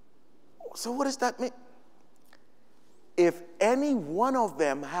 So what does that mean? If any one of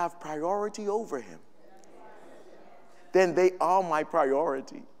them have priority over him, then they are my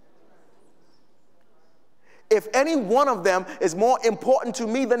priority. If any one of them is more important to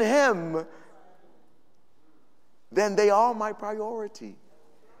me than him, then they are my priority.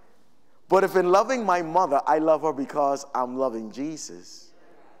 But if in loving my mother, I love her because I'm loving Jesus.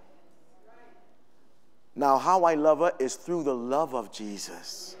 Now, how I love her is through the love of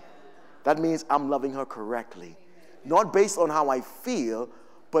Jesus. That means I'm loving her correctly. Not based on how I feel,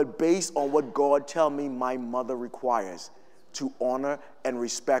 but based on what God tells me my mother requires, to honor and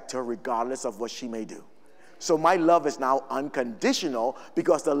respect her regardless of what she may do. So my love is now unconditional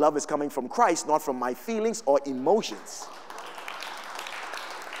because the love is coming from Christ, not from my feelings or emotions.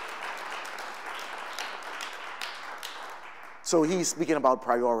 So he's speaking about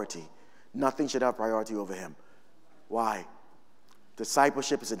priority. Nothing should have priority over him. Why?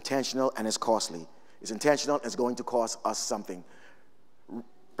 Discipleship is intentional and it's costly. It's intentional and it's going to cost us something.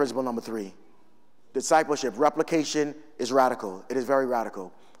 Principle number 3. Discipleship, replication is radical. It is very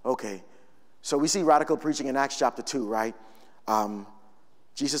radical. Okay. So we see radical preaching in Acts chapter 2, right?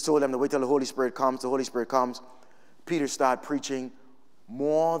 Jesus told them to wait till the Holy Spirit comes. The Holy Spirit comes. Peter started preaching.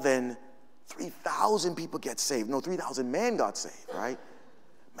 More than 3,000 people get saved. No, 3,000 men got saved, right?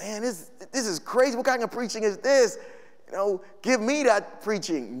 Man, this is crazy. What kind of preaching is this? You know, give me that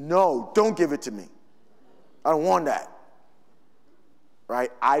preaching. No, don't give it to me. I don't want that. Right?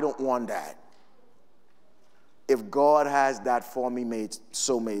 I don't want that. If God has that for me,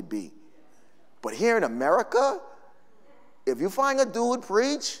 so may it be. But here in America, if you find a dude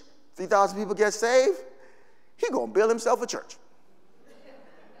preach, 3,000 people get saved, he gonna build himself a church.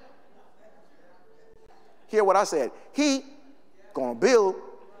 Hear what I said. He gonna build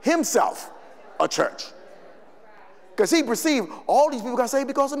himself a church. Because he perceived all these people got saved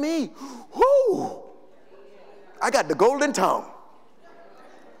because of me. Whoo! I got the golden tongue.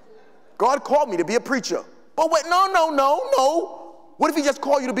 God called me to be a preacher. But wait, no. What if he just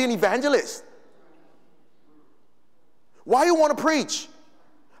called you to be an evangelist? Why do you want to preach?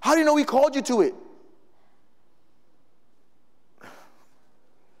 How do you know he called you to it?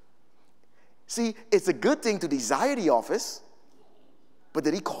 See, it's a good thing to desire the office, but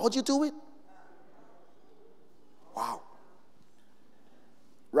did he call you to it? Wow.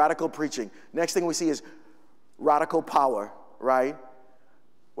 Radical preaching. Next thing we see is radical power, right?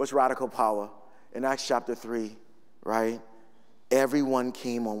 What's radical power? In Acts chapter 3, right? Everyone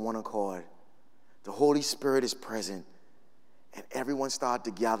came on one accord. The Holy Spirit is present. And everyone started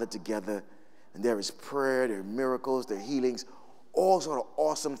to gather together. And there is prayer, there are miracles, there are healings, all sort of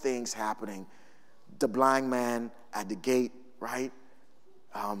awesome things happening. The blind man at the gate, right?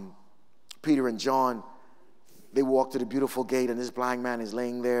 Peter and John, they walk to the beautiful gate, and this blind man is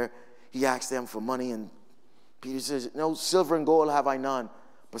laying there. He asks them for money, and Peter says, no, silver and gold have I none,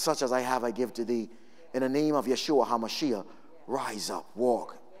 but such as I have I give to thee. In the name of Yeshua HaMashiach, rise up,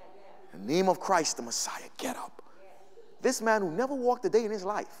 walk. In the name of Christ the Messiah, get up. This man who never walked a day in his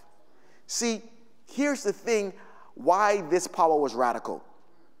life. See, here's the thing why this power was radical.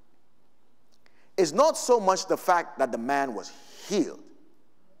 It's not so much the fact that the man was healed.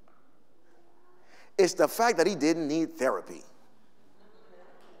 It's the fact that he didn't need therapy.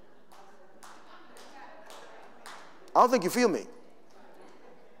 I don't think you feel me.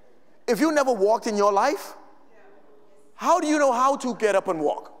 If you never walked in your life, how do you know how to get up and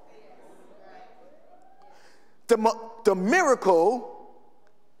walk? The miracle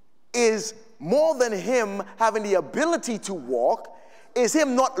is more than him having the ability to walk, is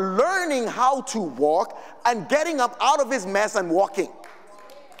him not learning how to walk and getting up out of his mess and walking.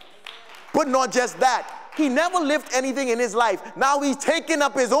 But not just that. He never lifted anything in his life. Now he's taking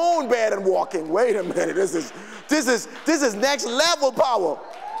up his own bed and walking. Wait a minute. This is next level power.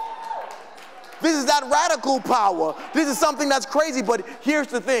 This is that radical power. This is something that's crazy. But here's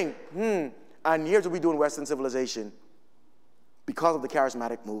the thing. And here's what we do in Western civilization. Because of the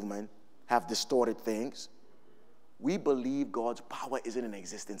charismatic movement, have distorted things. We believe God's power isn't in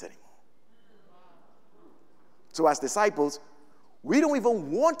existence anymore. So as disciples, we don't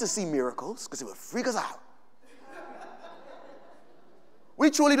even want to see miracles because it would freak us out.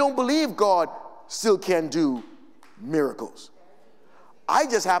 We truly don't believe God still can do miracles. I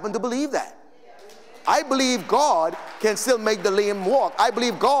just happen to believe that. I believe God can still make the lame walk. I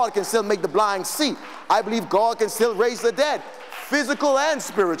believe God can still make the blind see. I believe God can still raise the dead, physical and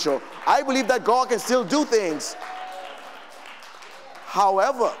spiritual. I believe that God can still do things.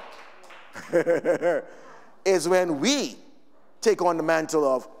 However, is when we take on the mantle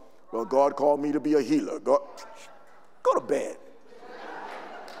of, well, God called me to be a healer. God, go to bed.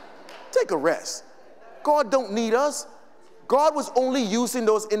 Take a rest. God don't need us. God was only using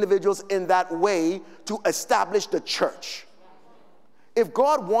those individuals in that way to establish the church. If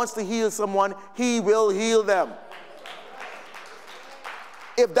God wants to heal someone, he will heal them.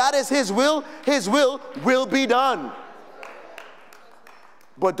 If that is his will be done.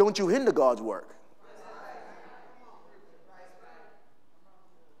 But don't you hinder God's work.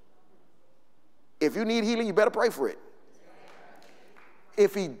 If you need healing, you better pray for it.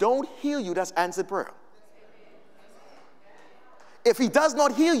 If he don't heal you, that's answered prayer. If he does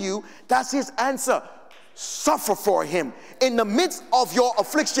not heal you, that's his answer. Suffer for him. In the midst of your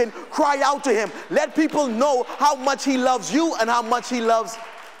affliction, cry out to him. Let people know how much he loves you and how much he loves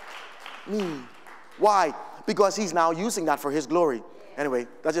me. Why? Because he's now using that for his glory. Anyway,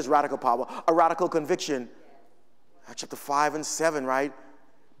 that's just radical power. A radical conviction. Chapter 5 and 7, right?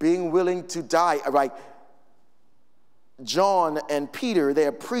 Being willing to die, right? John and Peter,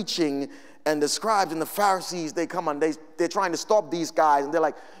 they're preaching, and the scribes and the Pharisees, they come on, they're trying to stop these guys, and they're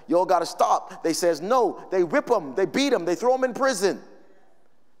like, y'all got to stop. They says no. They whip them, they beat them, they throw them in prison.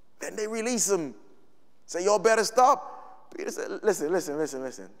 Then they release them. Say, y'all better stop. Peter said, listen.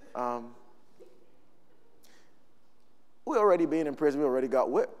 We already been in prison, we already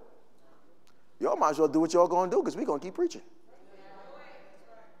got whipped. Y'all might as well do what y'all going to do, because we're going to keep preaching.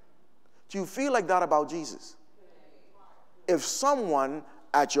 Do you feel like that about Jesus? If someone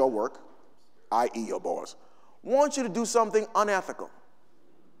at your work, i.e. your boss, wants you to do something unethical,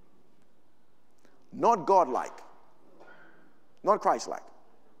 not godlike, not Christ-like,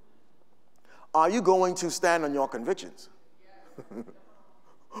 are you going to stand on your convictions?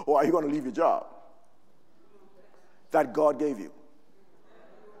 Or are you going to leave your job that God gave you?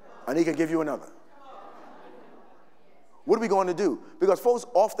 And he can give you another. What are we going to do? Because folks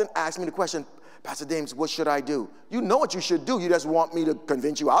often ask me the question, Pastor James, what should I do? You know what you should do. You just want me to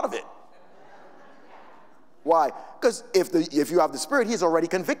convince you out of it. Why? Because if you have the Spirit, he's already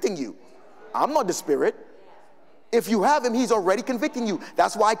convicting you. I'm not the Spirit. If you have him, he's already convicting you.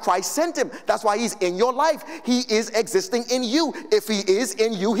 That's why Christ sent him. That's why he's in your life. He is existing in you. If he is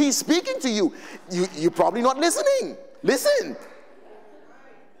in you, he's speaking to you. You're probably not listening. Listen.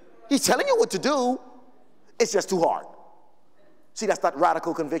 He's telling you what to do. It's just too hard. See, that's that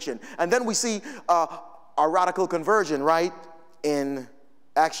radical conviction. And then we see a radical conversion, right? In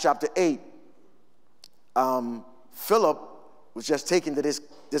Acts chapter 8. Philip was just taken to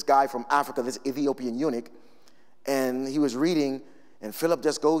this guy from Africa, this Ethiopian eunuch. And he was reading, and Philip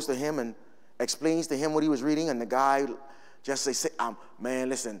just goes to him and explains to him what he was reading. And the guy just says, man,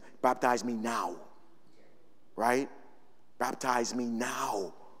 listen, baptize me now. Right? Baptize me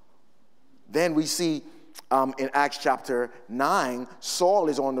now. Then we see in Acts chapter 9, Saul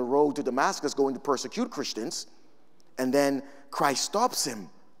is on the road to Damascus going to persecute Christians. And then Christ stops him,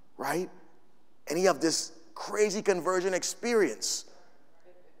 right? And he have this crazy conversion experience.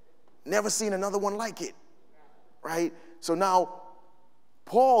 Never seen another one like it, right? So now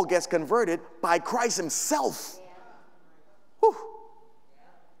Paul gets converted by Christ himself. Whew.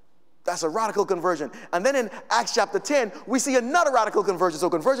 That's a radical conversion. And then in Acts chapter 10, we see another radical conversion.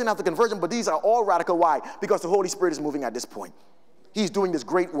 So conversion after conversion, but these are all radical. Why? Because the Holy Spirit is moving at this point. He's doing this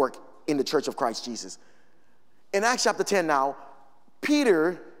great work in the church of Christ Jesus. In Acts chapter 10 now,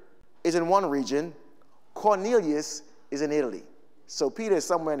 Peter is in one region. Cornelius is in Italy. So Peter is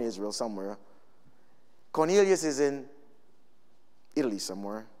somewhere in Israel, somewhere. Cornelius is in Italy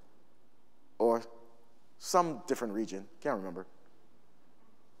somewhere. Or some different region. Can't remember.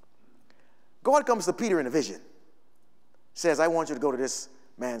 God comes to Peter in a vision. Says, I want you to go to this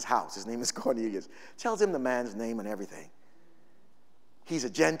man's house. His name is Cornelius. Tells him the man's name and everything. He's a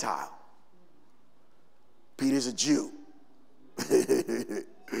Gentile. Peter's a Jew.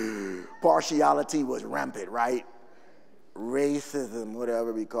 Partiality was rampant, right? Racism,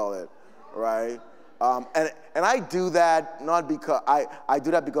 whatever we call it, right? And I do that not because, I do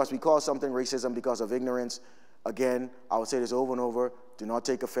that because we call something racism because of ignorance. Again, I will say this over and over. Do not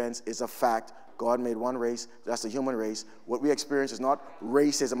take offense. It's a fact. God made one race. That's the human race. What we experience is not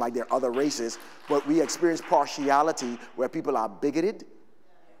racism like there are other races, but we experience partiality where people are bigoted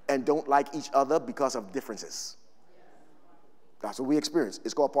and don't like each other because of differences. That's what we experience.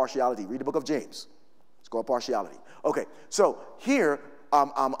 It's called partiality. Read the book of James. It's called partiality. Okay, so here,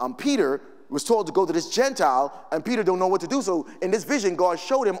 Peter was told to go to this Gentile, and Peter don't know what to do. So in this vision, God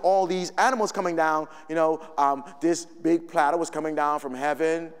showed him all these animals coming down. You know, this big platter was coming down from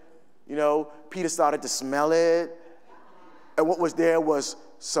heaven. You know, Peter started to smell it. And what was there was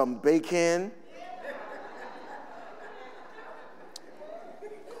some bacon.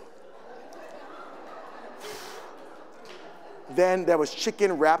 Then there was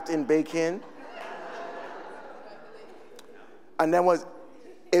chicken wrapped in bacon. And then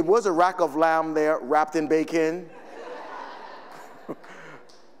it was a rack of lamb there wrapped in bacon.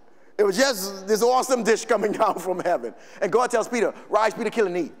 It was just this awesome dish coming down from heaven. And God tells Peter, rise, Peter, kill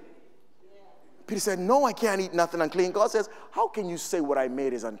and eat. Peter said, no, I can't eat nothing unclean. God says, how can you say what I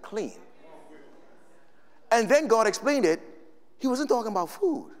made is unclean? And then God explained it. He wasn't talking about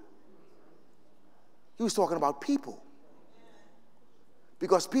food. He was talking about people.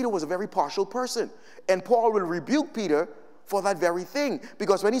 Because Peter was a very partial person. And Paul will rebuke Peter for that very thing.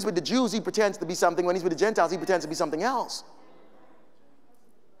 Because when he's with the Jews, he pretends to be something. When he's with the Gentiles, he pretends to be something else.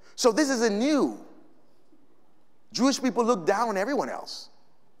 So this isn't new. Jewish people look down on everyone else.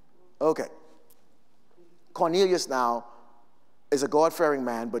 Okay. Cornelius now is a God-fearing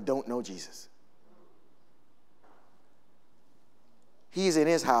man, but don't know Jesus. He's in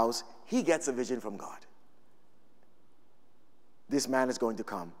his house. He gets a vision from God. This man is going to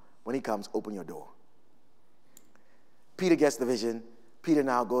come. When he comes, open your door. Peter gets the vision. Peter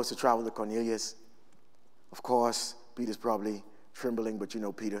now goes to travel to Cornelius. Of course, Peter's probably trembling, but you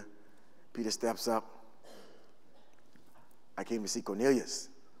know Peter. Peter steps up. I came to see Cornelius.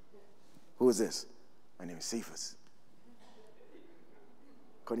 Who is this? My name is Cephas.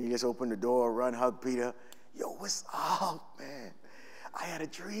 Cornelius opened the door, run, hug Peter. Yo, what's up, man? I had a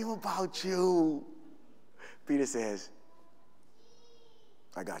dream about you. Peter says,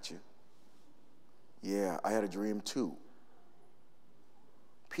 I got you. Yeah, I had a dream too.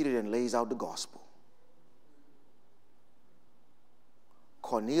 Peter then lays out the gospel.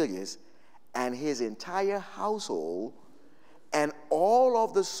 Cornelius and his entire household and all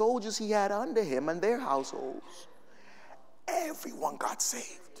of the soldiers he had under him and their households, everyone got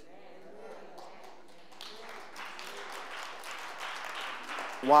saved.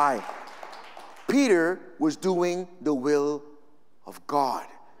 Why? Peter was doing the will of God.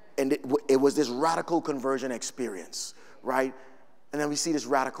 And it was this radical conversion experience, right? And then we see this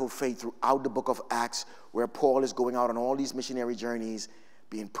radical faith throughout the book of Acts, where Paul is going out on all these missionary journeys,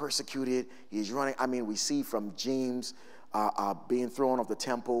 being persecuted. He's running. I mean, we see from James being thrown off the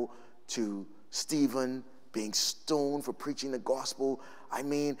temple to Stephen being stoned for preaching the gospel. I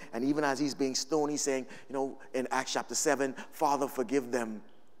mean, and even as he's being stoned, he's saying, you know, in Acts chapter 7, Father, forgive them,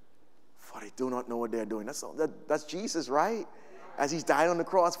 for they do not know what they're doing. That's Jesus, right? As he's dying on the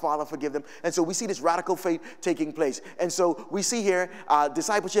cross, Father, forgive them. And so we see this radical faith taking place. And so we see here,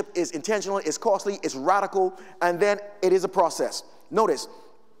 discipleship is intentional, it's costly, it's radical, and then it is a process. Notice,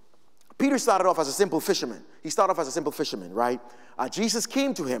 Peter started off as a simple fisherman. He started off as a simple fisherman, right? Jesus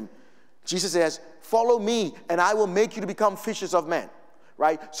came to him. Jesus says, follow me, and I will make you to become fishers of men,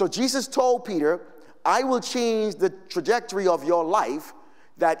 right? So Jesus told Peter, I will change the trajectory of your life,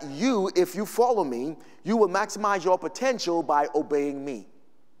 that you, if you follow me, you will maximize your potential by obeying me.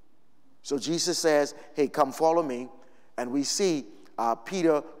 So Jesus says, hey, come follow me. And we see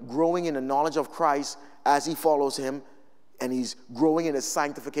Peter growing in the knowledge of Christ as he follows him, and he's growing in his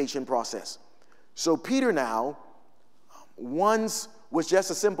sanctification process. So Peter now, once was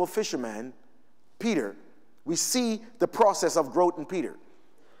just a simple fisherman, Peter, we see the process of growth in Peter.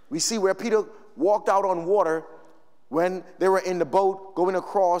 We see where Peter walked out on water when they were in the boat going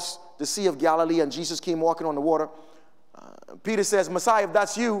across the Sea of Galilee, and Jesus came walking on the water. Peter says, Messiah, if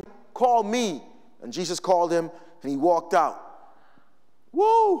that's you, call me. And Jesus called him, and he walked out.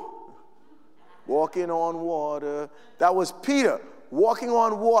 Woo! Walking on water. That was Peter walking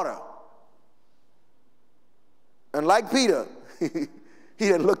on water. And like Peter, he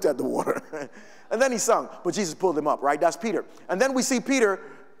had looked at the water. And then he sung, but Jesus pulled him up, right? That's Peter. And then we see Peter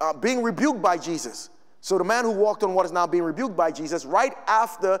being rebuked by Jesus. So the man who walked on water is now being rebuked by Jesus. Right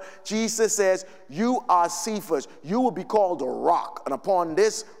after Jesus says, you are Cephas, you will be called a rock, and upon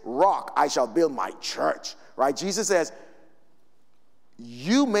this rock I shall build my church. Right? Jesus says,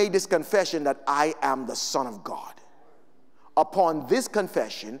 you made this confession that I am the Son of God. Upon this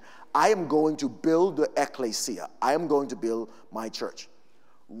confession, I am going to build the ecclesia. I am going to build my church.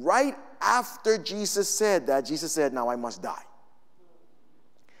 Right after Jesus said that, Jesus said, now I must die.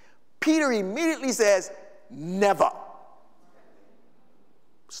 Peter immediately says, never.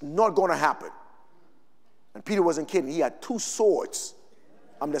 It's not going to happen. And Peter wasn't kidding. He had 2 swords.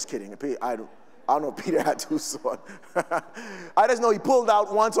 I'm just kidding. I don't know if Peter had 2 swords. I just know he pulled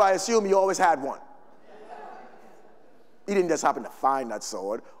out one, so I assume he always had one. He didn't just happen to find that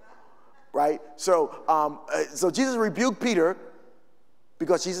sword, right? So Jesus rebuked Peter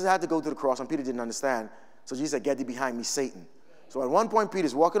because Jesus had to go to the cross, and Peter didn't understand. So Jesus said, get thee behind me, Satan. So at one point,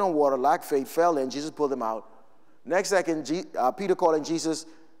 Peter's walking on water, lacked faith, fell in. Jesus pulled him out. Next second, Peter calling Jesus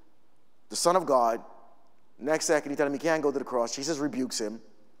the Son of God. Next second, he tells him he can't go to the cross. Jesus rebukes him.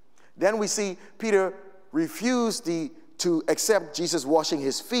 Then we see Peter refuse to accept Jesus washing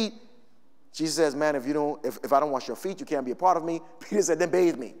his feet. Jesus says, man, if I don't wash your feet, you can't be a part of me. Peter said, then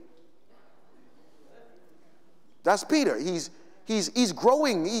bathe me. That's Peter. He's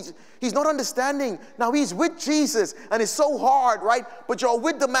growing. He's not understanding. Now he's with Jesus, and it's so hard, right? But you're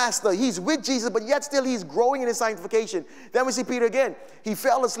with the master. He's with Jesus, but yet still he's growing in his sanctification. Then we see Peter again. He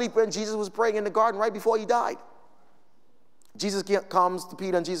fell asleep when Jesus was praying in the garden right before he died. Jesus comes to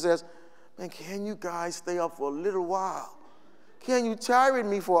Peter, and Jesus says, man, can you guys stay up for a little while? Can you tarry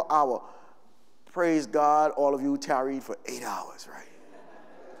me for an hour? Praise God, all of you tarried for 8 hours, right?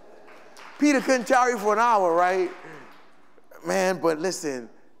 Peter couldn't tarry for an hour, right? Man, but listen,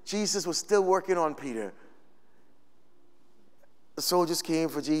 Jesus was still working on Peter. The soldiers came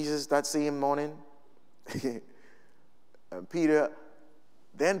for Jesus that same morning. And Peter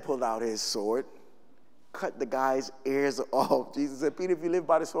then pulled out his sword, cut the guy's ears off. Jesus said, Peter, if you live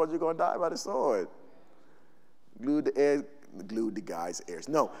by the sword, you're going to die by the sword. Glued the guy's ears.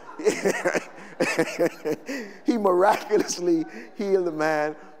 No. He miraculously healed the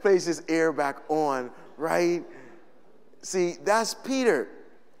man, placed his ear back on, right? See, that's Peter.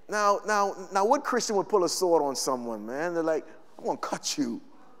 Now, what Christian would pull a sword on someone, man? They're like, I'm going to cut you.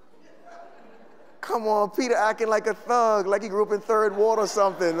 Come on, Peter acting like a thug, like he grew up in Third Ward or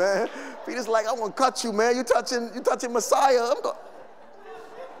something, man. Peter's like, I'm going to cut you, man. You touching Messiah.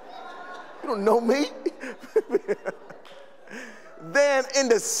 You don't know me. Then in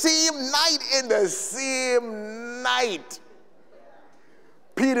the same night,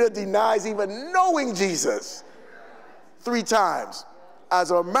 Peter denies even knowing Jesus 3 times.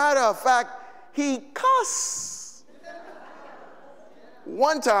 As a matter of fact, he cussed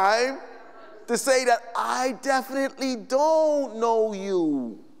one time to say that I definitely don't know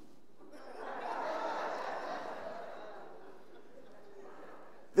you.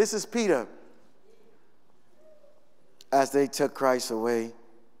 This is Peter. As they took Christ away,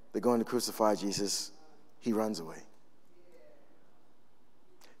 they're going to crucify Jesus. He runs away.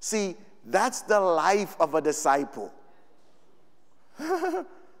 See, that's the life of a disciple.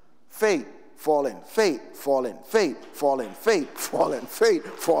 Faith, falling, faith, falling, faith, falling, faith, falling, faith,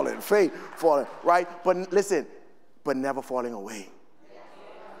 falling, faith, falling, right? But listen, but never falling away.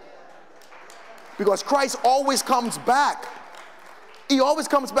 Because Christ always comes back. He always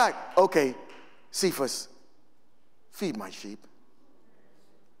comes back. Okay, Cephas, feed my sheep.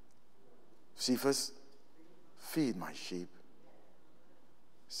 Cephas, feed my sheep.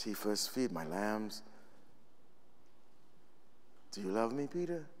 Cephas, feed my lambs. Do you love me,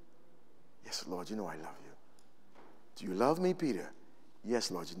 Peter? Yes, Lord, you know I love you. Do you love me, Peter? Yes,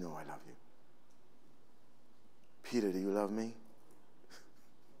 Lord, you know I love you. Peter, do you love me?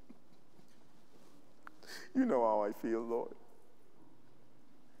 You know how I feel, Lord.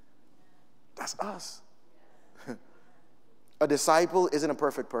 That's us. A disciple isn't a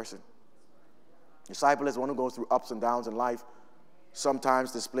perfect person. A disciple is one who goes through ups and downs in life,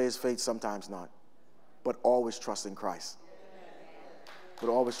 sometimes displays faith, sometimes not, but always trust in Christ. But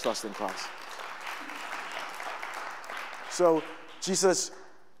always trust in Christ. So Jesus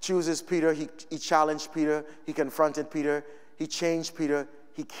chooses Peter. He challenged Peter. He confronted Peter. He changed Peter.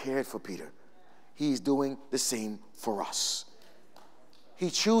 He cared for Peter. He's doing the same for us.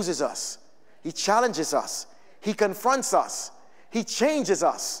 He chooses us. He challenges us. He confronts us. He changes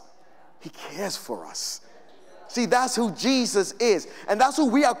us. He cares for us. See, that's who Jesus is. And that's who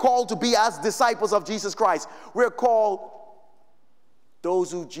we are called to be as disciples of Jesus Christ. We're called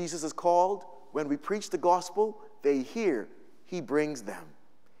those who Jesus has called. When we preach the gospel, they hear. He brings them.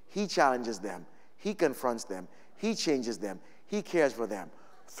 He challenges them. He confronts them. He changes them. He cares for them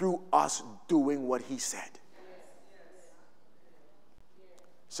through us doing what he said.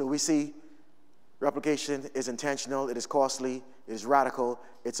 So we see replication is intentional, it is costly, it is radical,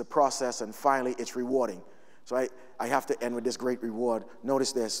 it's a process, and finally it's rewarding. So I have to end with this great reward.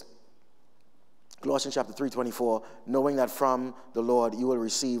 Notice this. Colossians chapter 3:24, knowing that from the Lord you will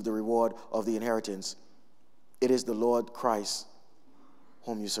receive the reward of the inheritance. It is the Lord Christ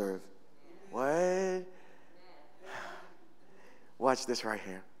whom you serve. What? Watch this right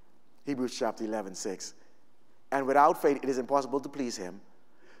here. Hebrews chapter 11:6. And without faith it is impossible to please him.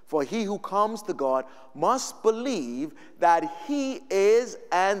 For he who comes to God must believe that he is,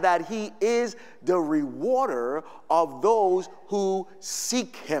 and that he is the rewarder of those who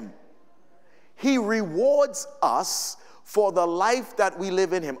seek him. He rewards us for the life that we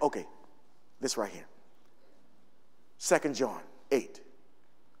live in him. Okay, this right here. 2 John 8.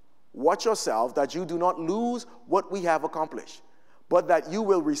 Watch yourself that you do not lose what we have accomplished, but that you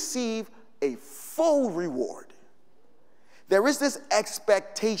will receive a full reward. There is this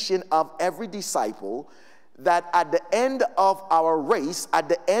expectation of every disciple that at the end of our race, at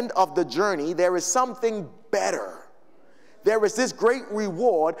the end of the journey, there is something better. There is this great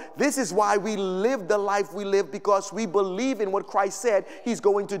reward. This is why we live the life we live, because we believe in what Christ said he's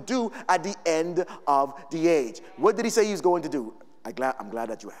going to do at the end of the age. What did he say he's going to do? I'm glad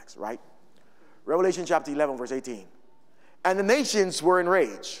that you asked, right? Revelation chapter 11, verse 18. And the nations were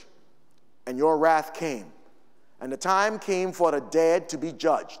enraged, and your wrath came. And the time came for the dead to be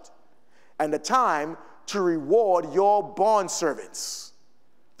judged, and the time to reward your bondservants,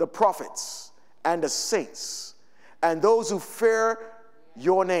 the prophets and the saints, and those who fear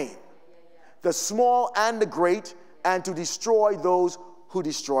your name, the small and the great, and to destroy those who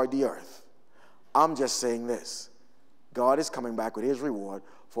destroy the earth. I'm just saying this. God is coming back with his reward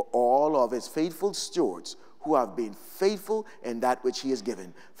for all of his faithful stewards who have been faithful in that which he has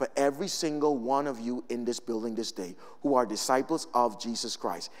given. For every single one of you in this building this day who are disciples of Jesus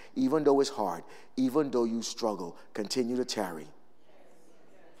Christ, even though it's hard, even though you struggle, continue to tarry.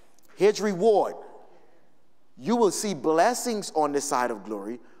 His reward, you will see blessings on this side of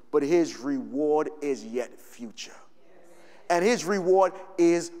glory, but his reward is yet future. And his reward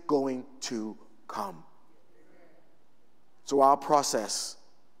is going to come. So our process,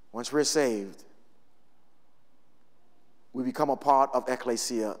 once we're saved, we become a part of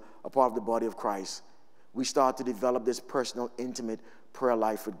ecclesia, a part of the body of Christ. We start to develop this personal, intimate prayer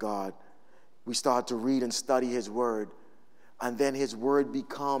life with God. We start to read and study his word. And then his word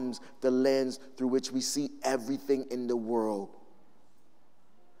becomes the lens through which we see everything in the world.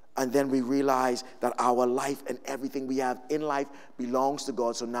 And then we realize that our life and everything we have in life belongs to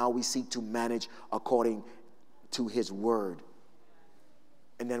God. So now we seek to manage according to his word.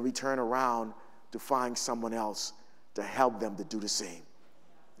 And then we turn around to find someone else to help them to do the same,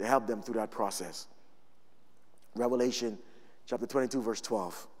 to help them through that process. Revelation chapter 22, verse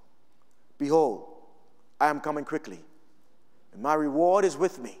 12. Behold, I am coming quickly, and my reward is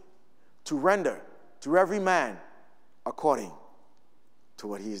with me, to render to every man according to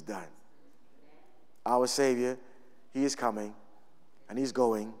what he has done. Our Savior, he is coming, and he's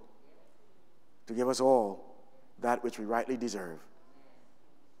going to give us all that which we rightly deserve.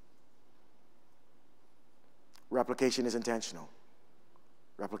 Replication is intentional.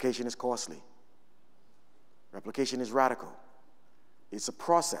 Replication is costly. Replication is radical. It's a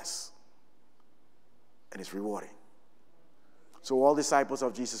process, and it's rewarding. So all disciples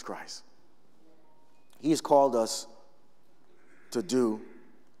of Jesus Christ, he has called us to do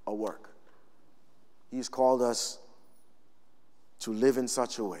a work. He has called us to live in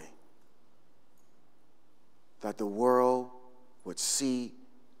such a way that the world would see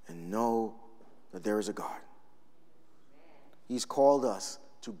and know that there is a God. He's called us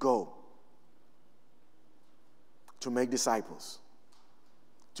to go, to make disciples,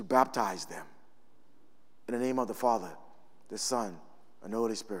 to baptize them in the name of the Father, the Son, and the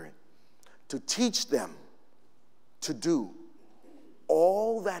Holy Spirit, to teach them to do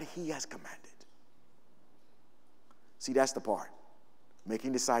all that he has commanded. See, that's the part.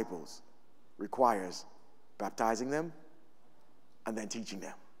 Making disciples requires baptizing them and then teaching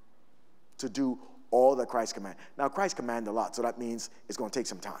them to do all that Christ commanded. Now, Christ commanded a lot, so that means it's going to take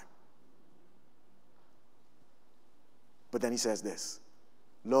some time. But then he says this,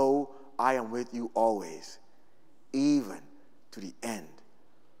 lo, I am with you always, even to the end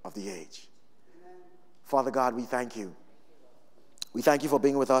of the age. Amen. Father God, we thank you. We thank you for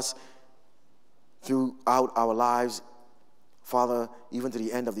being with us throughout our lives, Father, even to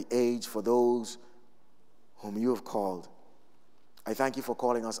the end of the age, for those whom you have called. I thank you for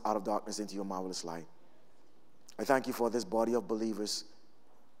calling us out of darkness into your marvelous light. I thank you for this body of believers.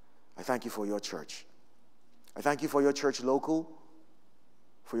 I thank you for your church. I thank you for your church local,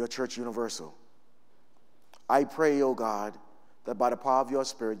 for your church universal. I pray, O God, that by the power of your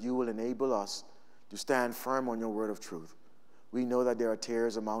Spirit, you will enable us to stand firm on your word of truth. We know that there are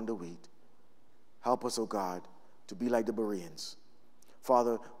tares among the wheat. Help us, O God, to be like the Bereans.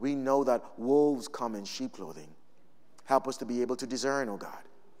 Father, we know that wolves come in sheep clothing. Help us to be able to discern, oh God.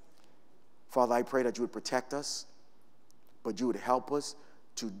 Father, I pray that you would protect us, but you would help us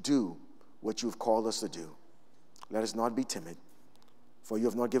to do what you've called us to do. Let us not be timid, for you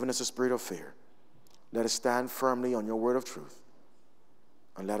have not given us a spirit of fear. Let us stand firmly on your word of truth,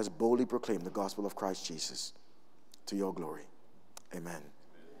 and let us boldly proclaim the gospel of Christ Jesus to your glory. Amen.